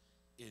things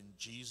in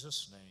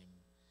Jesus' name.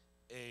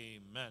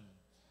 Amen.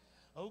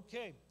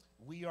 Okay,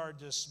 we are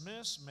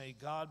dismissed. May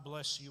God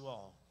bless you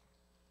all.